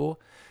weiß ich wo,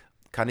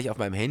 kann ich auf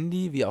meinem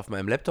Handy, wie auf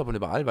meinem Laptop und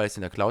überall, weil ich es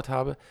in der Cloud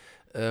habe,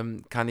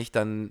 kann ich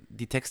dann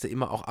die Texte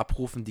immer auch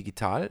abrufen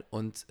digital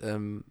und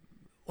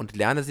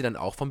lerne sie dann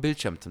auch vom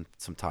Bildschirm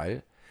zum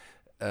Teil.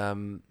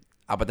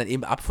 Aber dann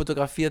eben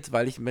abfotografiert,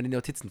 weil ich mir die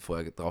Notizen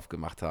vorher drauf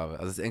gemacht habe.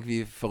 Also es ist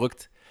irgendwie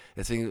verrückt.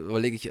 Deswegen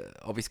überlege ich,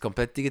 ob ich es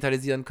komplett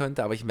digitalisieren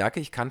könnte, aber ich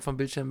merke, ich kann vom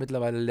Bildschirm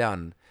mittlerweile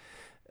lernen.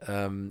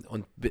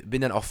 Und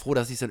bin dann auch froh,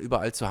 dass ich es dann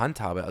überall zur Hand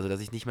habe. Also,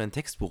 dass ich nicht mehr ein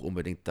Textbuch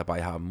unbedingt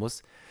dabei haben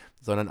muss,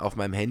 sondern auf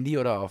meinem Handy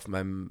oder auf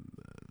meinem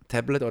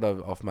Tablet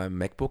oder auf meinem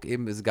MacBook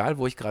eben, ist egal,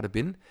 wo ich gerade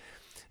bin,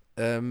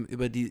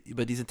 über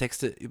diese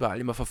Texte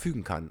überall immer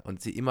verfügen kann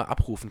und sie immer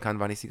abrufen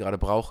kann, wann ich sie gerade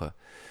brauche.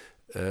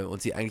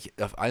 Und sie eigentlich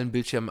auf allen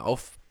Bildschirmen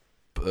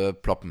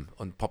aufploppen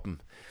und poppen.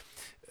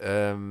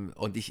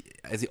 Und ich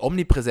also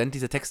omnipräsent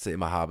diese Texte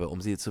immer habe,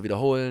 um sie zu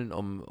wiederholen,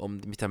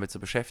 um mich damit zu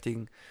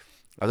beschäftigen.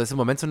 Also es ist im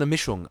Moment so eine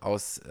Mischung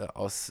aus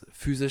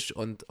physisch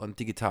und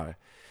digital.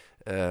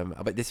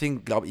 Aber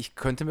deswegen glaube ich,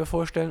 könnte mir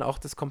vorstellen, auch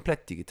das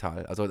komplett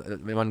digital. Also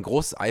wenn man ein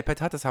großes iPad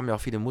hat, das haben ja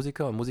auch viele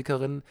Musiker und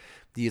Musikerinnen,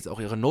 die jetzt auch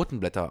ihre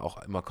Notenblätter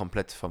auch immer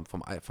komplett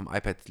vom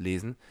iPad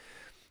lesen,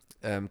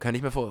 kann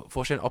ich mir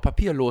vorstellen, auch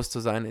papierlos zu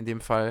sein in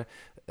dem Fall.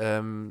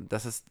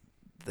 Das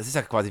ist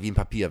ja quasi wie ein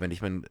Papier, wenn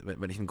ich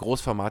ein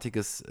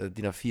großformatiges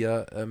DIN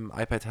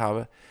A4 iPad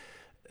habe,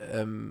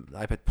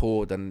 iPad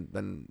Pro,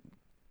 dann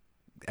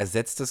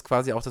ersetzt das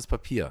quasi auch das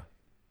Papier.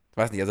 Ich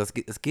weiß nicht, also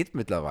es geht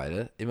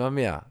mittlerweile immer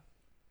mehr.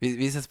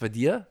 Wie ist das bei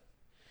dir?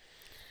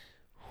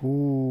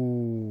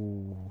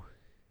 Huh.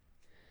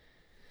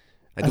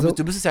 Ja, Also,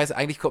 du müsstest ja jetzt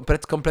eigentlich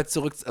komplett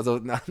zurück, also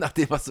nach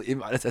dem, was du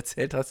eben alles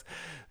erzählt hast,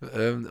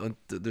 und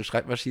du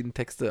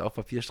Schreibmaschinentexte auf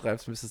Papier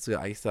schreibst, müsstest du ja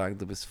eigentlich sagen,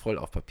 du bist voll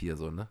auf Papier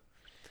so, ne?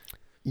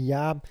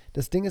 ja,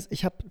 das Ding ist,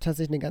 ich habe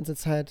tatsächlich eine ganze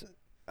Zeit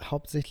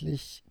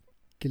hauptsächlich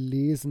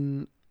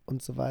gelesen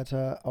und so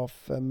weiter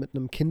mit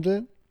einem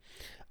Kindle.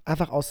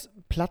 Einfach aus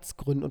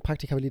Platzgründen und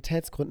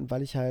Praktikabilitätsgründen,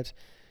 weil ich halt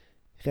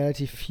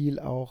relativ viel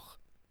auch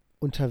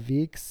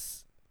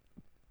unterwegs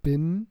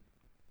bin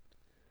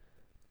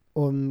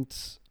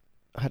und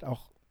halt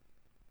auch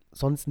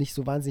sonst nicht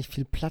so wahnsinnig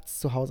viel Platz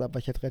zu Hause habe,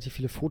 weil ich halt relativ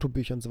viele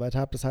Fotobücher und so weiter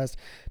habe. Das heißt,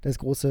 das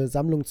große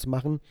Sammlung zu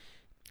machen,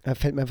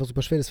 fällt mir einfach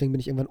super schwer. Deswegen bin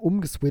ich irgendwann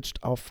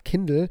umgeswitcht auf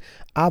Kindle.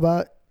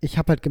 Aber ich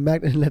habe halt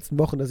gemerkt in den letzten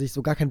Wochen, dass ich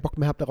so gar keinen Bock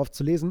mehr habe, darauf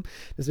zu lesen.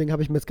 Deswegen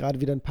habe ich mir jetzt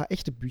gerade wieder ein paar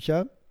echte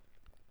Bücher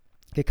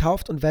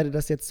gekauft und werde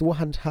das jetzt so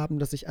handhaben,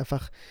 dass ich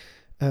einfach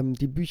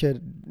die Bücher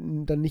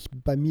dann nicht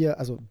bei mir,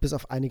 also bis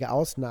auf einige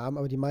Ausnahmen,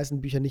 aber die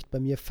meisten Bücher nicht bei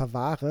mir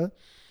verwahre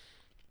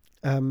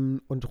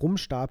und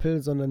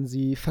rumstapel, sondern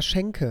sie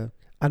verschenke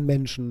an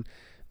Menschen.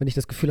 Wenn ich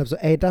das Gefühl habe, so,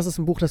 ey, das ist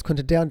ein Buch, das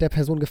könnte der und der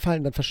Person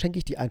gefallen, dann verschenke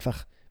ich die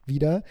einfach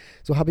wieder.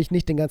 So habe ich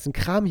nicht den ganzen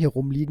Kram hier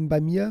rumliegen bei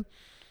mir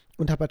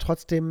und kann er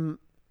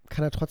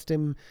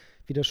trotzdem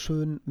wieder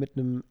schön mit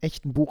einem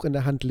echten Buch in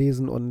der Hand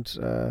lesen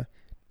und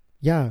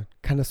ja,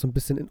 kann das so ein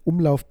bisschen in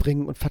Umlauf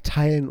bringen und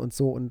verteilen und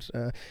so. Und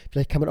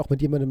vielleicht kann man auch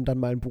mit jemandem dann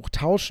mal ein Buch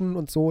tauschen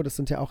und so. Das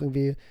sind ja auch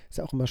irgendwie, ist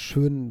ja auch immer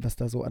schön, was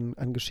da so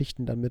an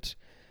Geschichten dann mit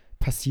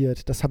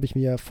passiert. Das habe ich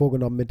mir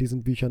vorgenommen, mit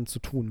diesen Büchern zu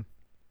tun.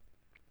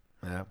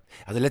 Ja.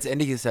 Also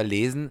letztendlich ist ja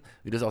Lesen,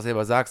 wie du es auch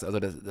selber sagst, also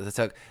das ist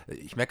ja,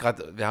 ich merke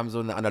gerade, wir haben so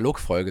eine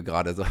Analogfolge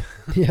gerade, so,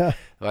 Ja,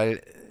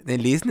 weil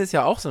Lesen ist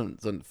ja auch so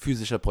ein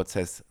physischer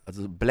Prozess.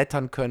 Also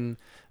blättern können,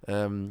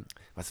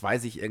 was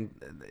weiß ich,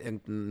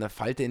 irgendeine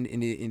Falte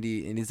in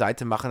die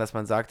Seite machen, dass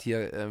man sagt,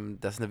 hier,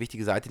 das ist eine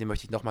wichtige Seite, die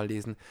möchte ich nochmal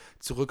lesen,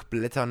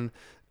 zurückblättern,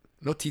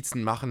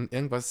 Notizen machen,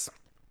 irgendwas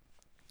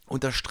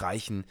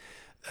unterstreichen.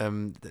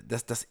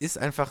 Das ist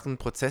einfach ein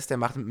Prozess, der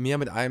macht mehr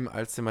mit einem,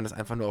 als wenn man das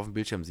einfach nur auf dem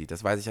Bildschirm sieht.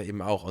 Das weiß ich ja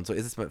eben auch. Und so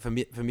ist es für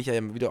mich ja,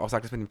 eben, wie du auch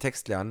sagtest, mit dem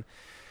Textlernen,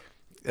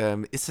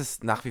 ist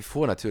es nach wie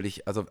vor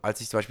natürlich, also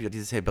als ich zum Beispiel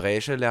dieses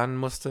Hebräische lernen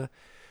musste,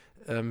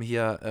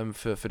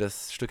 für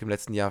das Stück im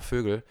letzten Jahr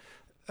Vögel,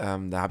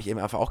 da habe ich eben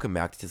einfach auch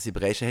gemerkt, das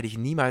Hebräische hätte ich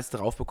niemals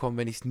drauf bekommen,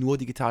 wenn ich es nur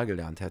digital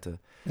gelernt hätte.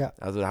 Ja.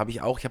 Also da ich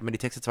habe mir die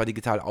Texte zwar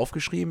digital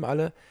aufgeschrieben,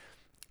 alle,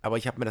 aber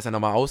ich habe mir das ja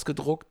nochmal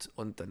ausgedruckt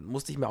und dann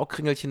musste ich mir auch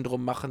Kringelchen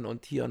drum machen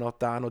und hier noch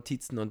da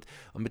Notizen und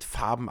mit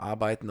Farben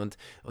arbeiten und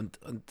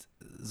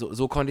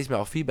so konnte ich es mir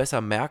auch viel besser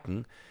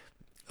merken.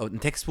 Und ein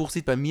Textbuch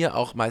sieht bei mir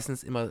auch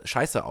meistens immer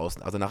scheiße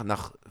aus. Also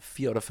nach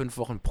 4 oder 5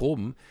 Wochen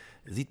Proben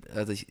gibt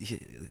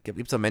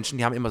es so Menschen,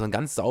 die haben immer so ein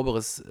ganz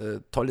sauberes,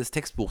 tolles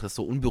Textbuch, das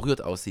so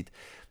unberührt aussieht.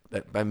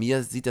 Bei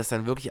mir sieht das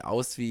dann wirklich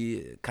aus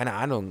wie, keine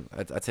Ahnung,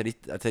 als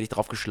hätte ich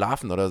drauf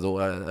geschlafen oder so.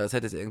 Oder als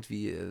hätte es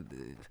irgendwie,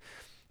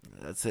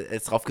 als hätte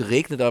es drauf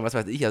geregnet oder was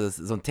weiß ich.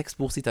 Also so ein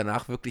Textbuch sieht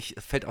danach wirklich,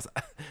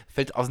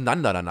 fällt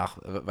auseinander danach,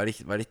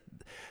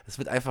 es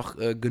wird einfach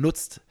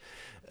genutzt.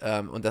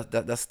 Und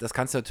das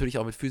kannst du natürlich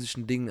auch mit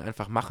physischen Dingen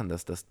einfach machen,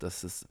 dass du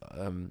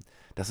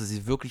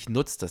sie wirklich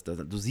nutzt,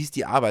 du siehst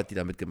die Arbeit, die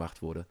damit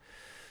gemacht wurde.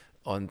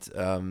 Und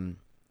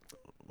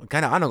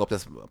keine Ahnung, ob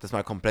das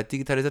mal komplett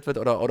digitalisiert wird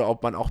oder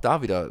ob man auch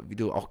da wieder, wie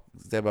du auch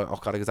selber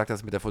auch gerade gesagt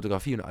hast mit der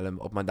Fotografie und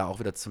allem, ob man da auch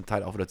wieder zum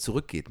Teil auch wieder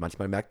zurückgeht.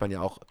 Manchmal merkt man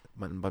ja auch,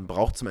 man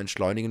braucht zum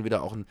Entschleunigen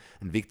wieder auch einen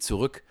Weg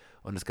zurück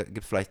und es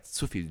gibt vielleicht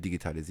zu viel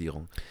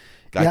Digitalisierung.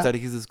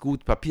 Gleichzeitig ist es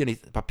gut, Papier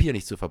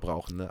nicht zu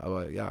verbrauchen, ne?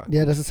 Aber ja.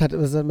 Ja, das ist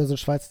immer so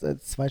ein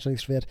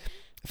zweischneidiges Schwert.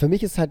 Für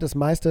mich ist halt das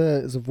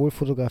meiste, sowohl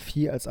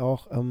Fotografie als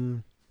auch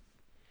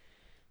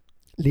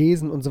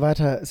Lesen und so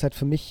weiter, ist halt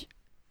für mich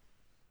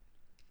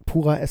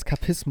purer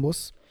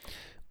Eskapismus.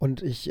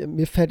 Und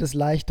mir fällt es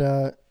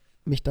leichter,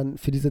 mich dann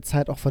für diese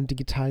Zeit auch von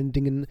digitalen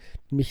Dingen,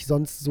 mich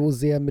sonst so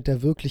sehr mit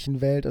der wirklichen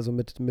Welt, also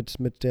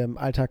mit dem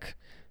Alltag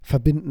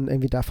verbinden,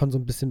 irgendwie davon so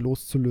ein bisschen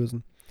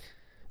loszulösen.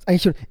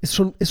 Ist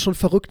schon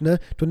verrückt, ne?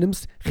 Du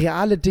nimmst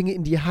reale Dinge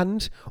in die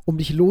Hand, um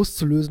dich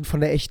loszulösen von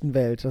der echten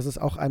Welt. Das ist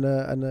auch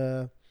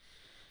eine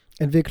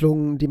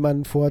Entwicklung, die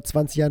man vor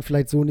 20 Jahren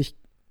vielleicht so nicht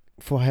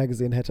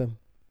vorhergesehen hätte.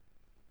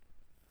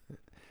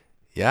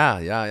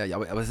 Ja,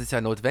 aber es ist ja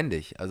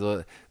notwendig.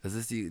 Also, das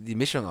ist die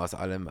Mischung aus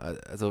allem.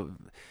 Also,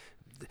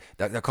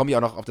 da komme ich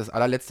auch noch auf das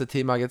allerletzte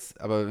Thema jetzt,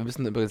 aber wir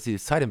müssen übrigens die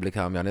Zeit im Blick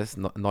haben, Janis.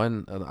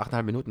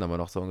 8,5 Minuten haben wir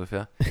noch so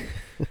ungefähr.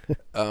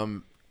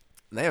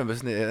 Naja,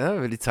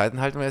 die Zeiten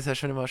halten wir jetzt ja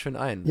schon immer schön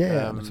ein.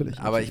 Ja, natürlich.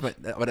 Aber ich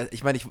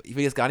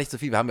will jetzt gar nicht so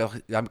viel. Wir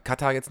haben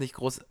Katar jetzt nicht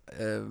groß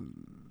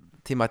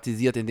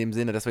thematisiert in dem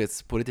Sinne, dass wir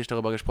jetzt politisch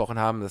darüber gesprochen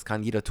haben. Das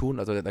kann jeder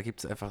tun. Also da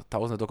gibt es einfach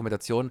tausende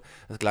Dokumentationen.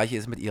 Das Gleiche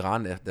ist mit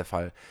Iran der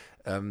Fall.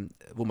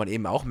 Wo man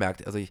eben auch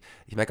merkt, also ich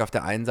merke auf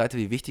der einen Seite,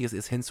 wie wichtig es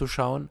ist,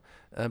 hinzuschauen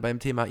beim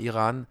Thema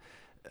Iran.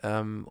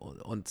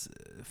 Und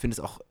finde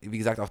es auch, wie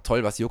gesagt, auch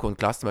toll, was Joko und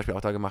Klaas zum Beispiel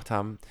auch da gemacht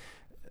haben,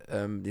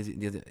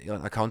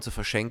 ihren Account zu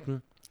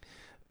verschenken.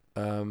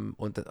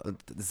 Und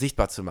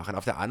sichtbar zu machen.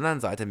 Auf der anderen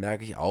Seite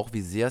merke ich auch,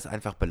 wie sehr es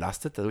einfach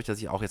belastet, dadurch, dass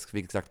ich auch jetzt,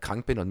 wie gesagt,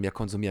 krank bin und mehr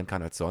konsumieren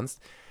kann als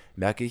sonst,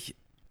 merke ich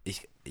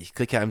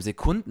kriege ja im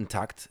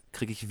Sekundentakt,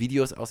 kriege ich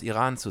Videos aus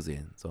Iran zu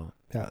sehen. So.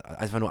 Ja.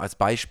 Einfach nur als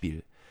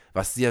Beispiel.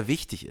 Was sehr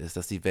wichtig ist,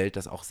 dass die Welt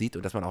das auch sieht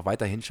und dass man auch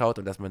weiter hinschaut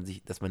und dass man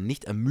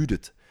nicht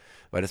ermüdet.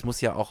 Weil das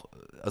muss ja auch,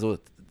 also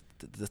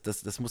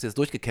das muss jetzt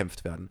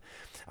durchgekämpft werden.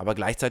 Aber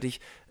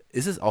gleichzeitig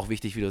ist es auch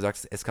wichtig, wie du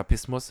sagst,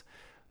 Eskapismus.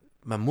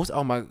 Man muss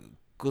auch mal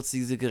kurz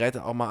diese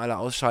Geräte auch mal alle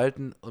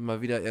ausschalten und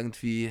mal wieder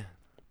irgendwie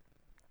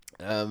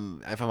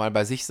einfach mal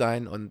bei sich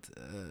sein und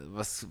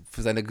was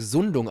für seine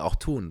Gesundung auch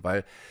tun,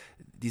 weil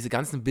diese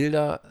ganzen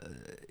Bilder,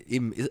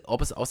 eben,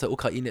 ob es aus der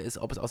Ukraine ist,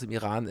 ob es aus dem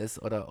Iran ist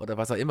oder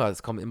was auch immer,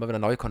 es kommen immer wieder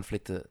neue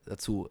Konflikte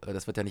dazu,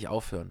 das wird ja nicht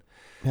aufhören.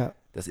 Ja.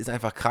 Das ist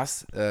einfach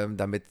krass,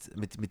 damit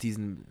mit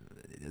diesen,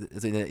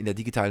 also in der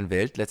digitalen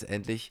Welt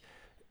letztendlich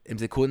im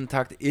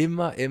Sekundentakt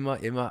immer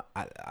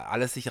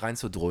alles sich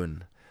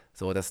reinzudröhnen.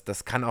 So,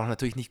 das kann auch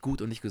natürlich nicht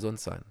gut und nicht gesund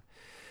sein.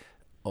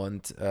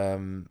 Und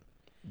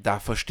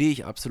da verstehe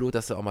ich absolut,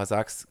 dass du auch mal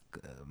sagst,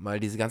 mal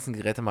diese ganzen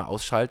Geräte mal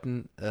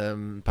ausschalten,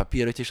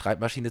 Papier durch die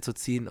Schreibmaschine zu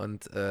ziehen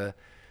und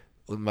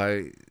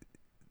mal,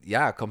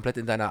 ja, komplett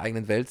in deiner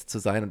eigenen Welt zu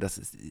sein. Und das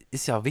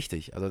ist ja auch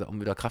wichtig, also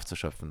um wieder Kraft zu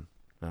schöpfen.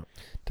 Ja.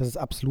 Das ist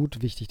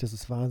absolut wichtig, das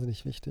ist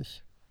wahnsinnig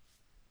wichtig.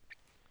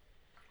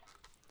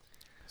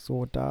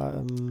 So,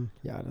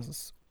 das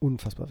ist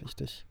unfassbar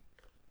wichtig.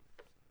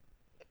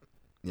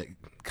 Ja,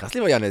 krass,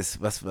 lieber Janis,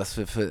 was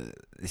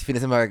ich finde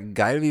es immer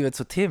geil, wie wir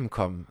zu Themen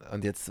kommen.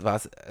 Und jetzt war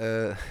es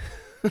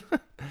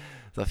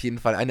ist auf jeden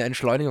Fall eine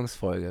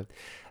Entschleunigungsfolge.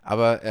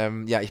 Aber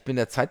ich bin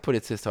der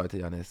Zeitpolizist heute,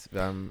 Janis.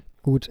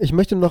 Gut, ich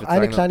möchte noch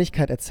eine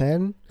Kleinigkeit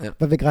erzählen, ja,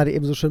 weil wir gerade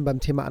eben so schön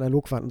beim Thema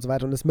analog waren und so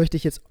weiter. Und das möchte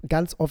ich jetzt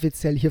ganz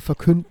offiziell hier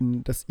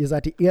verkünden, dass ihr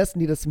seid die Ersten,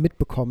 die das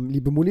mitbekommen,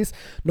 liebe Mullis.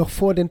 Noch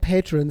vor den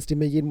Patrons, die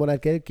mir jeden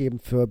Monat Geld geben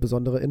für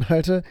besondere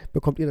Inhalte,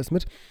 bekommt ihr das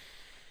mit.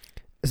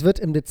 Es wird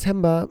im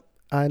Dezember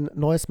ein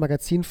neues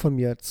Magazin von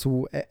mir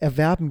zu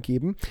erwerben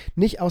geben.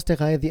 Nicht aus der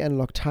Reihe The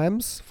Analog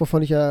Times,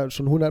 wovon ich ja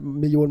schon 100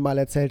 Millionen Mal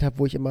erzählt habe,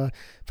 wo ich immer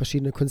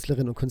verschiedene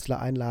Künstlerinnen und Künstler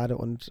einlade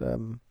und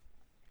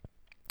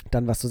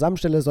dann was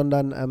zusammenstelle,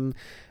 sondern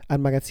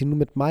ein Magazin nur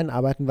mit meinen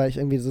Arbeiten, weil ich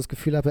irgendwie das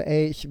Gefühl habe,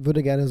 ey, ich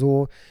würde gerne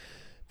so,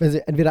 wenn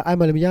sie entweder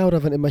einmal im Jahr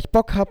oder wann immer ich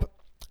Bock habe,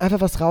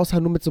 einfach was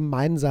raushauen, nur mit so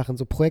meinen Sachen,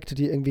 so Projekte,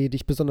 die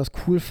ich besonders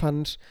cool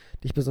fand,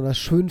 die ich besonders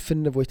schön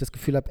finde, wo ich das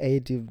Gefühl habe,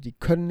 ey, die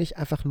können nicht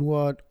einfach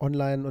nur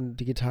online und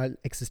digital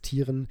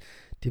existieren,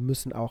 die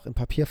müssen auch in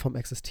Papierform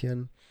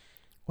existieren.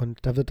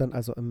 Und da wird dann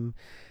also im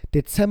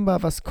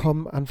Dezember was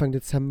kommen, Anfang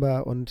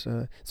Dezember und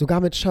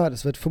sogar mit Shirt.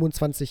 Es wird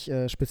 25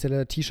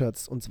 spezielle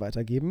T-Shirts und so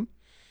weiter geben.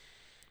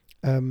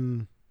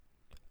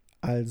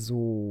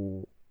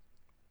 Also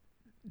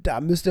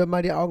da müsst ihr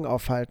mal die Augen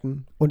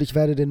aufhalten. Und ich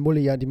werde die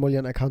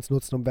Mullian-Accounts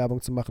nutzen, um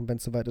Werbung zu machen, wenn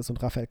es soweit ist.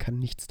 Und Raphael kann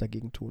nichts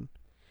dagegen tun.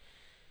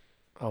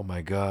 Oh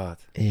mein Gott.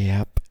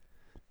 Ja.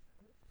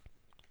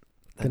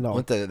 Genau.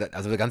 Und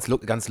also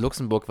ganz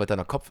Luxemburg wird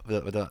dann auf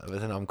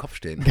dem Kopf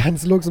stehen.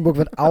 Ganz Luxemburg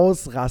wird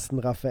ausrasten,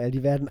 Raphael.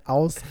 Die werden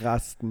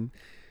ausrasten.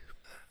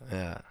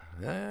 Ja.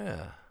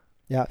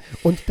 Ja,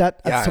 und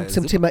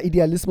zum Thema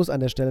Idealismus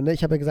an der Stelle. Ne?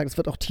 Ich habe ja gesagt, es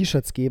wird auch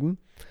T-Shirts geben.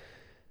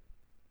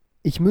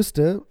 Das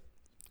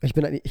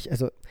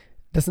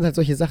sind halt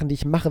solche Sachen, die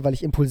ich mache, weil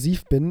ich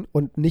impulsiv bin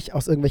und nicht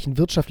aus irgendwelchen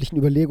wirtschaftlichen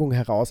Überlegungen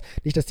heraus.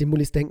 Nicht, dass die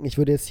Mullis denken, ich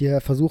würde jetzt hier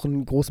versuchen,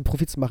 einen großen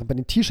Profit zu machen. Bei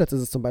den T-Shirts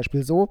ist es zum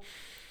Beispiel so,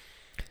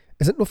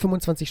 es sind nur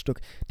 25 Stück.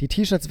 Die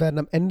T-Shirts werden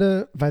am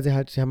Ende, weil die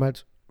haben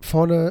halt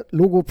vorne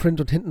Logo-Print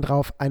und hinten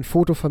drauf ein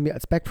Foto von mir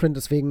als Backprint,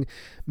 deswegen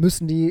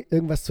müssen die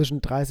irgendwas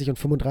zwischen 30 und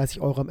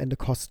 35 Euro am Ende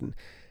kosten.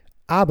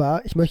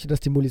 Aber ich möchte, dass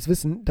die Mullis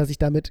wissen, dass ich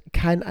damit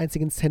keinen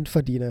einzigen Cent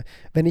verdiene.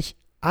 Wenn ich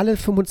alle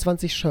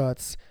 25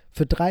 Shirts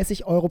für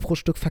 30 Euro pro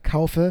Stück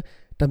verkaufe,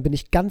 dann bin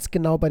ich ganz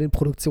genau bei den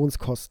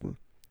Produktionskosten.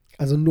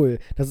 Also 0.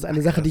 Das ist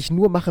eine Sache, die ich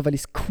nur mache, weil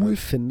ich es cool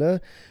finde.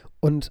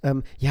 Und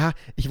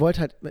ich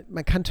wollte halt,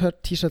 man kann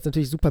T-Shirts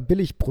natürlich super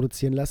billig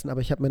produzieren lassen,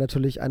 aber ich habe mir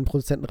natürlich einen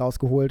Produzenten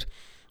rausgeholt,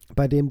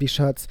 bei dem die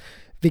Shirts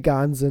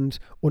vegan sind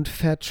und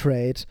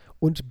Fairtrade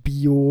und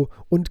Bio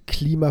und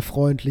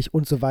klimafreundlich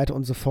und so weiter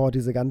und so fort.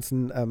 Diese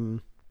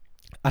ganzen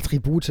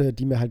Attribute,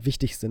 die mir halt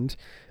wichtig sind.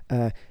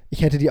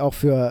 Ich hätte die auch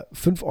für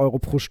 5 Euro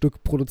pro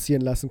Stück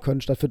produzieren lassen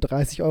können, statt für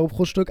 30 Euro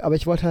pro Stück, aber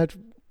ich wollte halt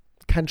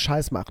keinen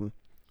Scheiß machen.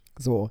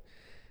 So.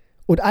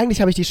 Und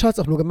eigentlich habe ich die Shirts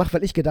auch nur gemacht,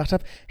 weil ich gedacht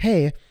habe,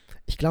 hey,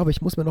 ich glaube,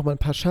 ich muss mir noch mal ein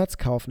paar Shirts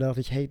kaufen. Da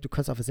dachte ich, hey, du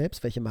kannst auch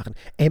selbst welche machen.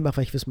 Ey, mach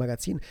welche fürs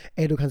Magazin.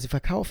 Ey, du kannst sie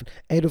verkaufen.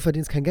 Ey, du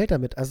verdienst kein Geld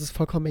damit. Also es ist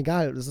vollkommen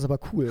egal. Das ist aber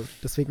cool.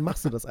 Deswegen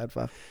machst du das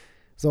einfach.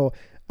 So,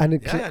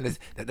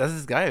 das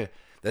ist geil.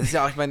 Das ist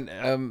ja auch, ich meine,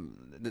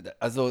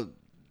 also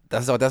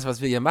das ist auch das, was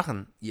wir hier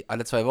machen.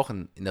 Alle 2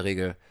 Wochen in der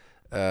Regel.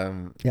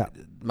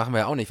 Machen wir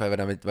ja auch nicht, weil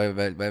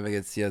wir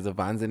jetzt hier so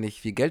wahnsinnig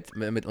viel Geld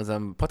mit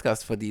unserem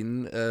Podcast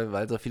verdienen,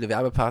 weil so viele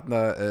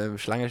Werbepartner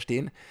Schlange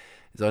stehen,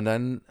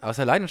 sondern aus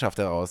der Leidenschaft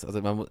heraus.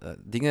 Also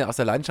Dinge aus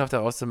der Leidenschaft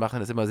heraus zu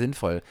machen, ist immer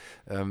sinnvoll.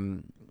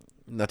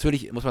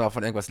 Natürlich muss man auch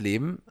von irgendwas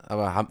leben,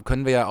 aber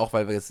können wir ja auch,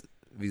 weil wir jetzt,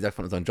 wie gesagt,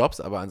 von unseren Jobs,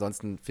 aber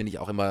ansonsten finde ich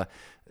auch immer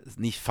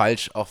nicht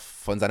falsch, auch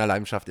von seiner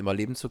Leidenschaft immer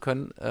leben zu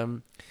können.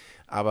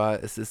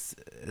 Aber es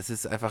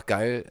ist einfach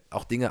geil,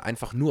 auch Dinge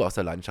einfach nur aus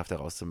der Leidenschaft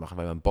heraus zu machen,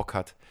 weil man Bock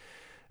hat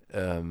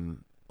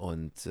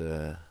und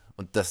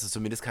dass du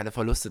zumindest keine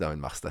Verluste damit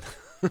machst dann.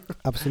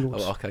 Absolut.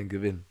 Aber auch keinen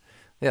Gewinn.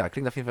 Ja,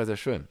 klingt auf jeden Fall sehr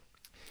schön.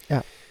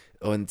 Ja.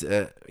 Und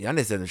Jan,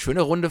 das ist ja eine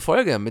schöne runde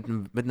Folge mit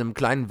einem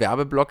kleinen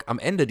Werbeblock am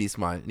Ende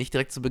diesmal. Nicht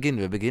direkt zu Beginn.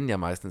 Wir beginnen ja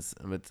meistens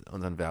mit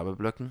unseren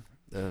Werbeblöcken.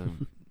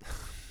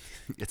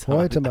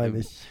 Heute mal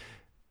nicht.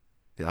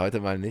 Ja,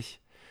 heute mal nicht.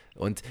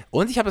 Und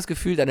ich habe das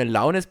Gefühl, deine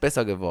Laune ist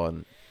besser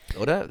geworden,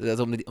 oder?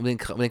 Also um den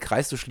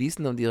Kreis zu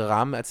schließen, um die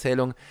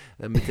Rahmenerzählung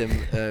mit dem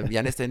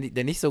Janis, der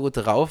nicht so gut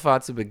drauf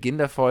war zu Beginn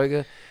der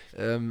Folge,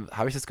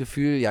 habe ich das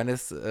Gefühl,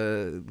 Janis,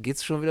 geht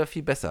es schon wieder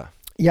viel besser.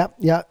 Ja,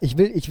 ich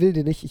will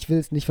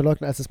es nicht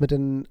verleugnen, als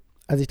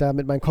ich da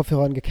mit meinen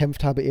Kopfhörern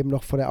gekämpft habe, eben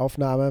noch vor der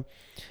Aufnahme,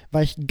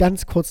 war ich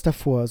ganz kurz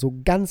davor, so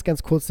ganz,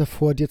 ganz kurz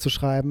davor, dir zu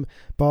schreiben,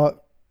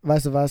 boah,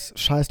 weißt du was,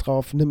 scheiß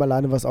drauf, nimm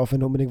alleine was auf, wenn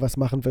du unbedingt was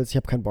machen willst, ich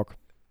habe keinen Bock.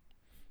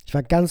 Ich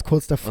war ganz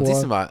kurz davor. Und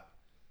siehst du mal,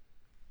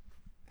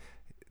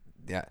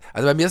 ja,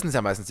 also bei mir sind es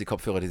ja meistens die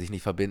Kopfhörer, die sich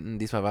nicht verbinden.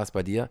 Diesmal war es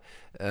bei dir.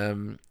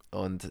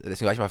 Und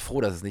deswegen war ich mal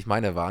froh, dass es nicht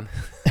meine waren.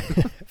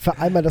 Für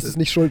einmal, dass du es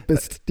nicht schuld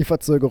bist, die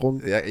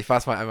Verzögerung. Ja, ich war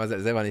es mal einmal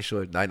selber nicht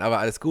schuld. Nein, aber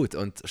alles gut.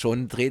 Und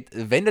schon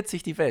wendet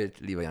sich die Welt,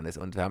 lieber Janis.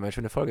 Und wir haben eine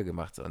schöne Folge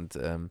gemacht. Und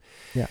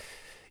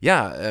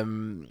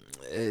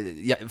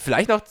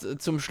vielleicht noch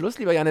zum Schluss,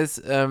 lieber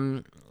Janis,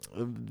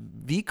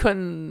 wie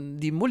können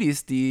die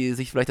Mullis, die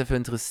sich vielleicht dafür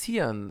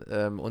interessieren,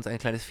 uns ein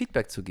kleines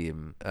Feedback zu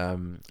geben?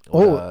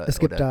 Es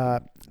gibt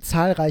da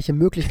zahlreiche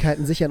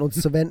Möglichkeiten, sich an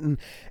uns zu wenden.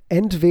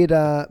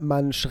 Entweder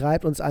man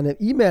schreibt uns eine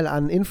E-Mail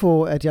an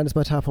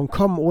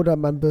info@janismatar.com oder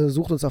man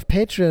besucht uns auf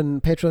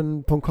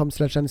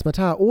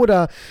patreon.com/janismatar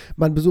oder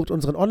man besucht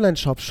unseren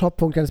Online-Shop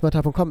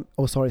shop.janismatar.com.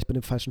 Oh, sorry, ich bin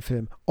im falschen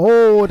Film.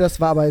 Oh, das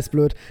war aber jetzt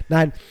blöd.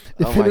 Nein,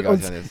 ihr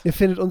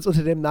findet uns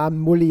unter dem Namen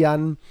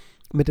Mullian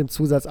mit dem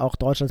Zusatz auch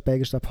Deutschlands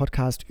belgischer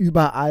Podcast,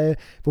 überall,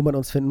 wo man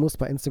uns finden muss,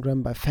 bei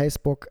Instagram, bei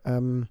Facebook,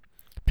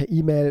 per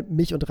E-Mail.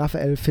 Mich und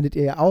Raphael findet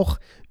ihr ja auch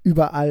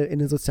überall in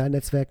den sozialen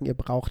Netzwerken. Ihr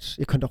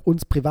könnt auch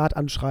uns privat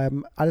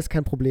anschreiben, alles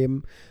kein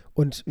Problem.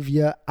 Und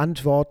wir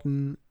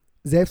antworten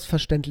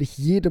selbstverständlich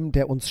jedem,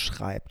 der uns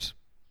schreibt.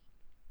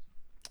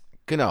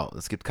 Genau,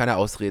 es gibt keine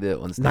Ausrede,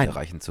 uns nicht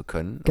erreichen zu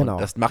können. Genau.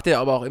 Und das macht ihr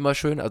aber auch immer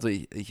schön. Also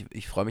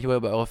ich freue mich immer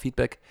über euer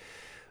Feedback.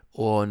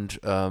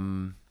 Und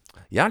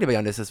ja, lieber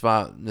Janis, es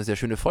war eine sehr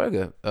schöne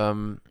Folge.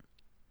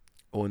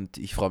 Und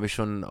ich freue mich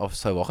schon auf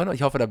 2 Wochen.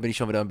 Ich hoffe, da bin ich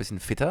schon wieder ein bisschen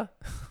fitter.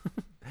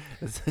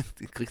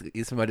 Du kriegst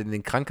jetzt mal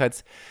den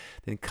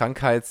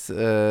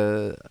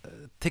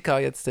Krankheits-Ticker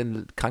jetzt,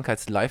 den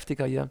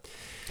Krankheits-Live-Ticker hier.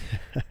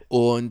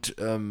 Und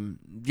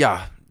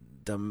ja,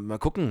 dann mal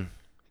gucken,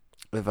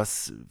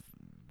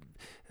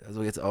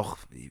 also jetzt auch,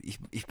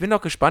 ich bin noch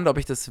gespannt, ob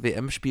ich das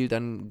WM-Spiel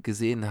dann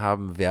gesehen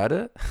haben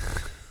werde,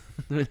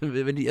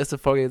 wenn die erste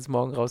Folge jetzt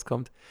morgen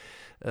rauskommt,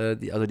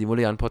 also die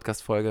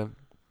Mulligan-Podcast-Folge,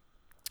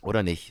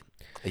 oder nicht.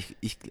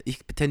 Ich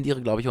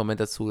tendiere, glaube ich, im Moment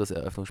dazu, das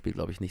Eröffnungsspiel,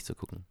 glaube ich, nicht zu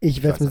gucken.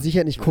 Ich werde es mit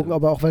Sicherheit nicht gucken,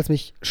 aber auch, weil es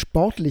mich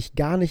sportlich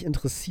gar nicht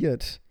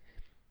interessiert.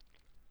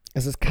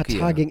 Es ist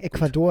Katar gegen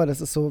Ecuador,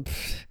 das ist so,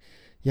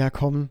 ja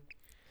komm.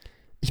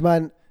 Ich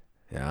meine,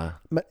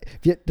 ja.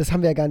 Das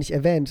haben wir ja gar nicht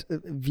erwähnt.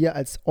 Wir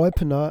als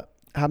Eupener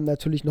haben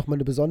natürlich nochmal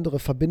eine besondere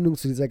Verbindung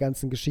zu dieser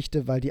ganzen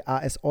Geschichte, weil die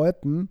AS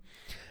Eupen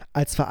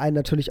als Verein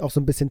natürlich auch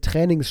so ein bisschen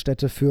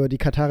Trainingsstätte für die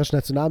katarische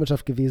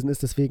Nationalmannschaft gewesen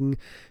ist. Deswegen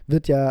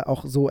wird ja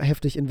auch so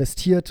heftig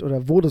investiert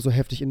oder wurde so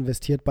heftig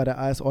investiert bei der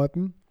AS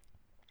Eupen.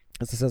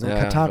 Das ist ja so ein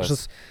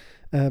katarisches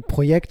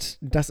Projekt.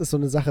 Das ist so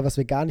eine Sache, was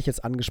wir gar nicht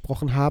jetzt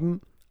angesprochen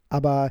haben.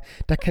 Aber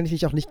da kenne ich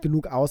mich auch nicht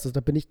genug aus. Also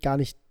da bin ich gar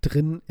nicht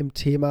drin im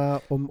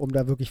Thema, um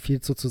da wirklich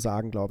viel zu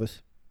sagen, glaube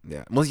ich.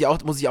 Ja, muss ich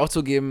auch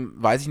zugeben,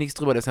 weiß ich nichts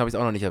drüber, deswegen habe ich es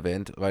auch noch nicht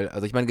erwähnt, weil,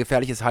 also ich meine,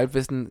 gefährliches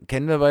Halbwissen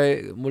kennen wir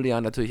bei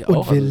Mulligan natürlich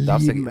auch, und wir also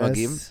darf es ja lieben immer es.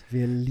 geben.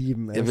 Wir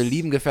lieben es. Ja, wir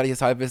lieben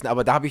gefährliches Halbwissen,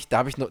 aber da habe ich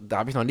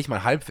noch nicht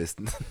mal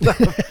Halbwissen.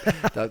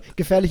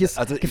 Gefährliches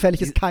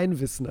kein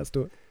Wissen hast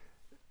du.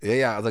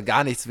 Ja, also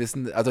gar nichts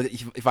wissen. Also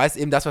ich weiß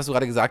eben das, was du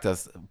gerade gesagt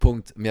hast.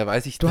 Punkt. Mehr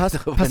weiß ich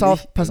nicht.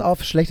 Pass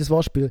auf, schlechtes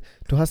Wortspiel.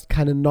 Du hast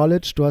keine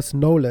Knowledge, du hast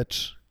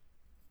Knowledge.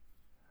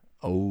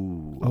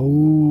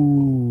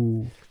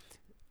 Oh.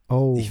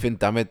 Ich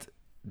finde,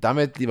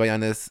 damit, lieber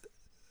Janis,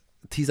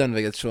 teasern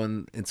wir jetzt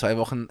schon in 2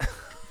 Wochen.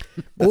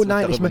 Oh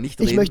nein, ich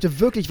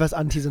möchte wirklich was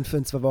anteasern für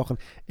in 2 Wochen.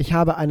 Ich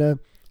habe eine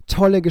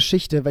tolle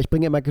Geschichte, weil ich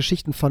bringe immer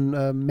Geschichten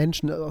von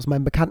Menschen aus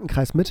meinem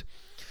Bekanntenkreis mit.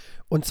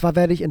 Und zwar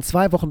werde ich in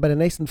 2 Wochen bei der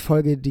nächsten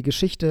Folge die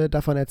Geschichte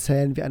davon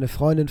erzählen, wie eine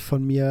Freundin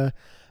von mir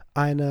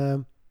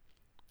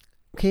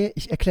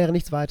ich erkläre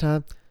nichts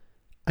weiter,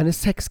 eine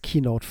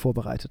Sex-Keynote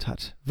vorbereitet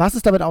hat. Was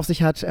es damit auf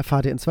sich hat,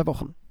 erfahrt ihr in 2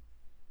 Wochen.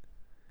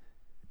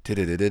 Bei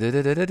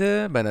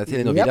einer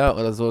Telenovela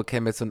oder so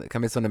kam jetzt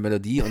so eine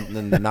Melodie und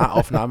eine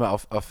Nahaufnahme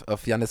auf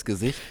Jannes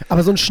Gesicht.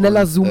 Aber so ein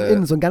schneller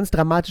Zoom-In, so ein ganz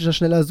dramatischer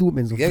schneller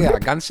Zoom-In. So ja,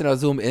 ganz schneller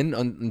Zoom-In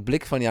und ein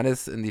Blick von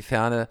Jannis in die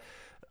Ferne,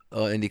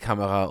 in die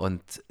Kamera.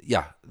 Und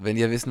ja, wenn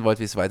ihr wissen wollt,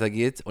 wie es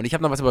weitergeht. Und ich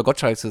habe noch was über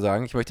Gottschalk zu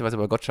sagen. Ich möchte was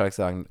über Gottschalk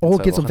sagen. Oh,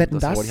 geht's um Wetten,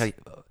 das? Wollte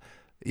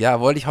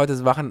ich heute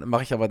machen,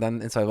 mache ich aber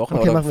dann in 2 Wochen.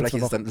 Okay, oder vielleicht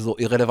ist es dann so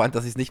irrelevant,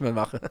 dass ich es nicht mehr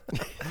mache.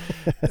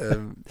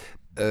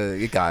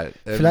 Egal.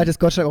 Vielleicht ist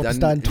Gottschalk auch bis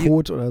dahin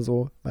tot oder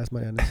so, weiß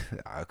man ja nicht.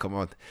 Ja, come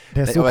on.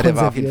 Der ist so aber der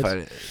war auf jeden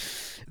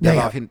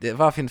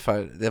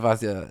Fall, der war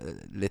sehr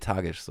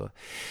lethargisch so.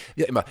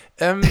 Wie immer.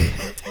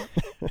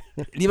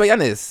 Lieber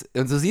Jannis,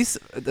 und du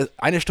siehst,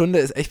 1 Stunde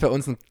ist echt bei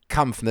uns ein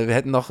Kampf. Ne? Wir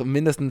hätten noch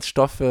mindestens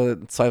Stoff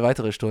für 2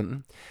 weitere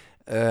Stunden.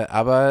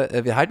 Aber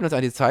wir halten uns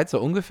an die Zeit, so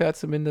ungefähr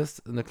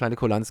zumindest. Eine kleine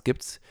Kulanz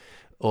gibt's.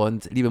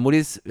 Und liebe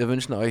Mullis, wir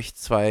wünschen euch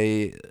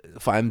 2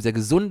 vor allem sehr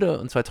gesunde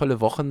und 2 tolle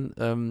Wochen.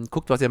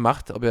 Guckt, was ihr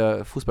macht, ob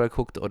ihr Fußball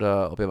guckt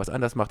oder ob ihr was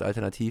anderes macht,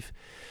 alternativ.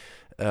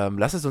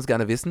 Lasst es uns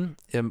gerne wissen.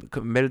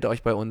 Meldet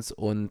euch bei uns.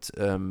 Und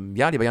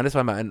ja, lieber Jan, das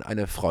war mal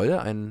eine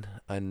Freude, ein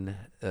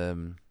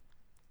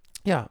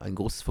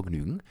großes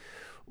Vergnügen.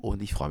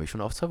 Und ich freue mich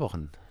schon auf 2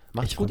 Wochen.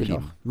 Macht's gut, ihr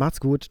Lieben. Macht's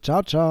gut.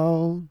 Ciao,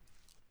 ciao.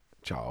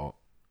 Ciao.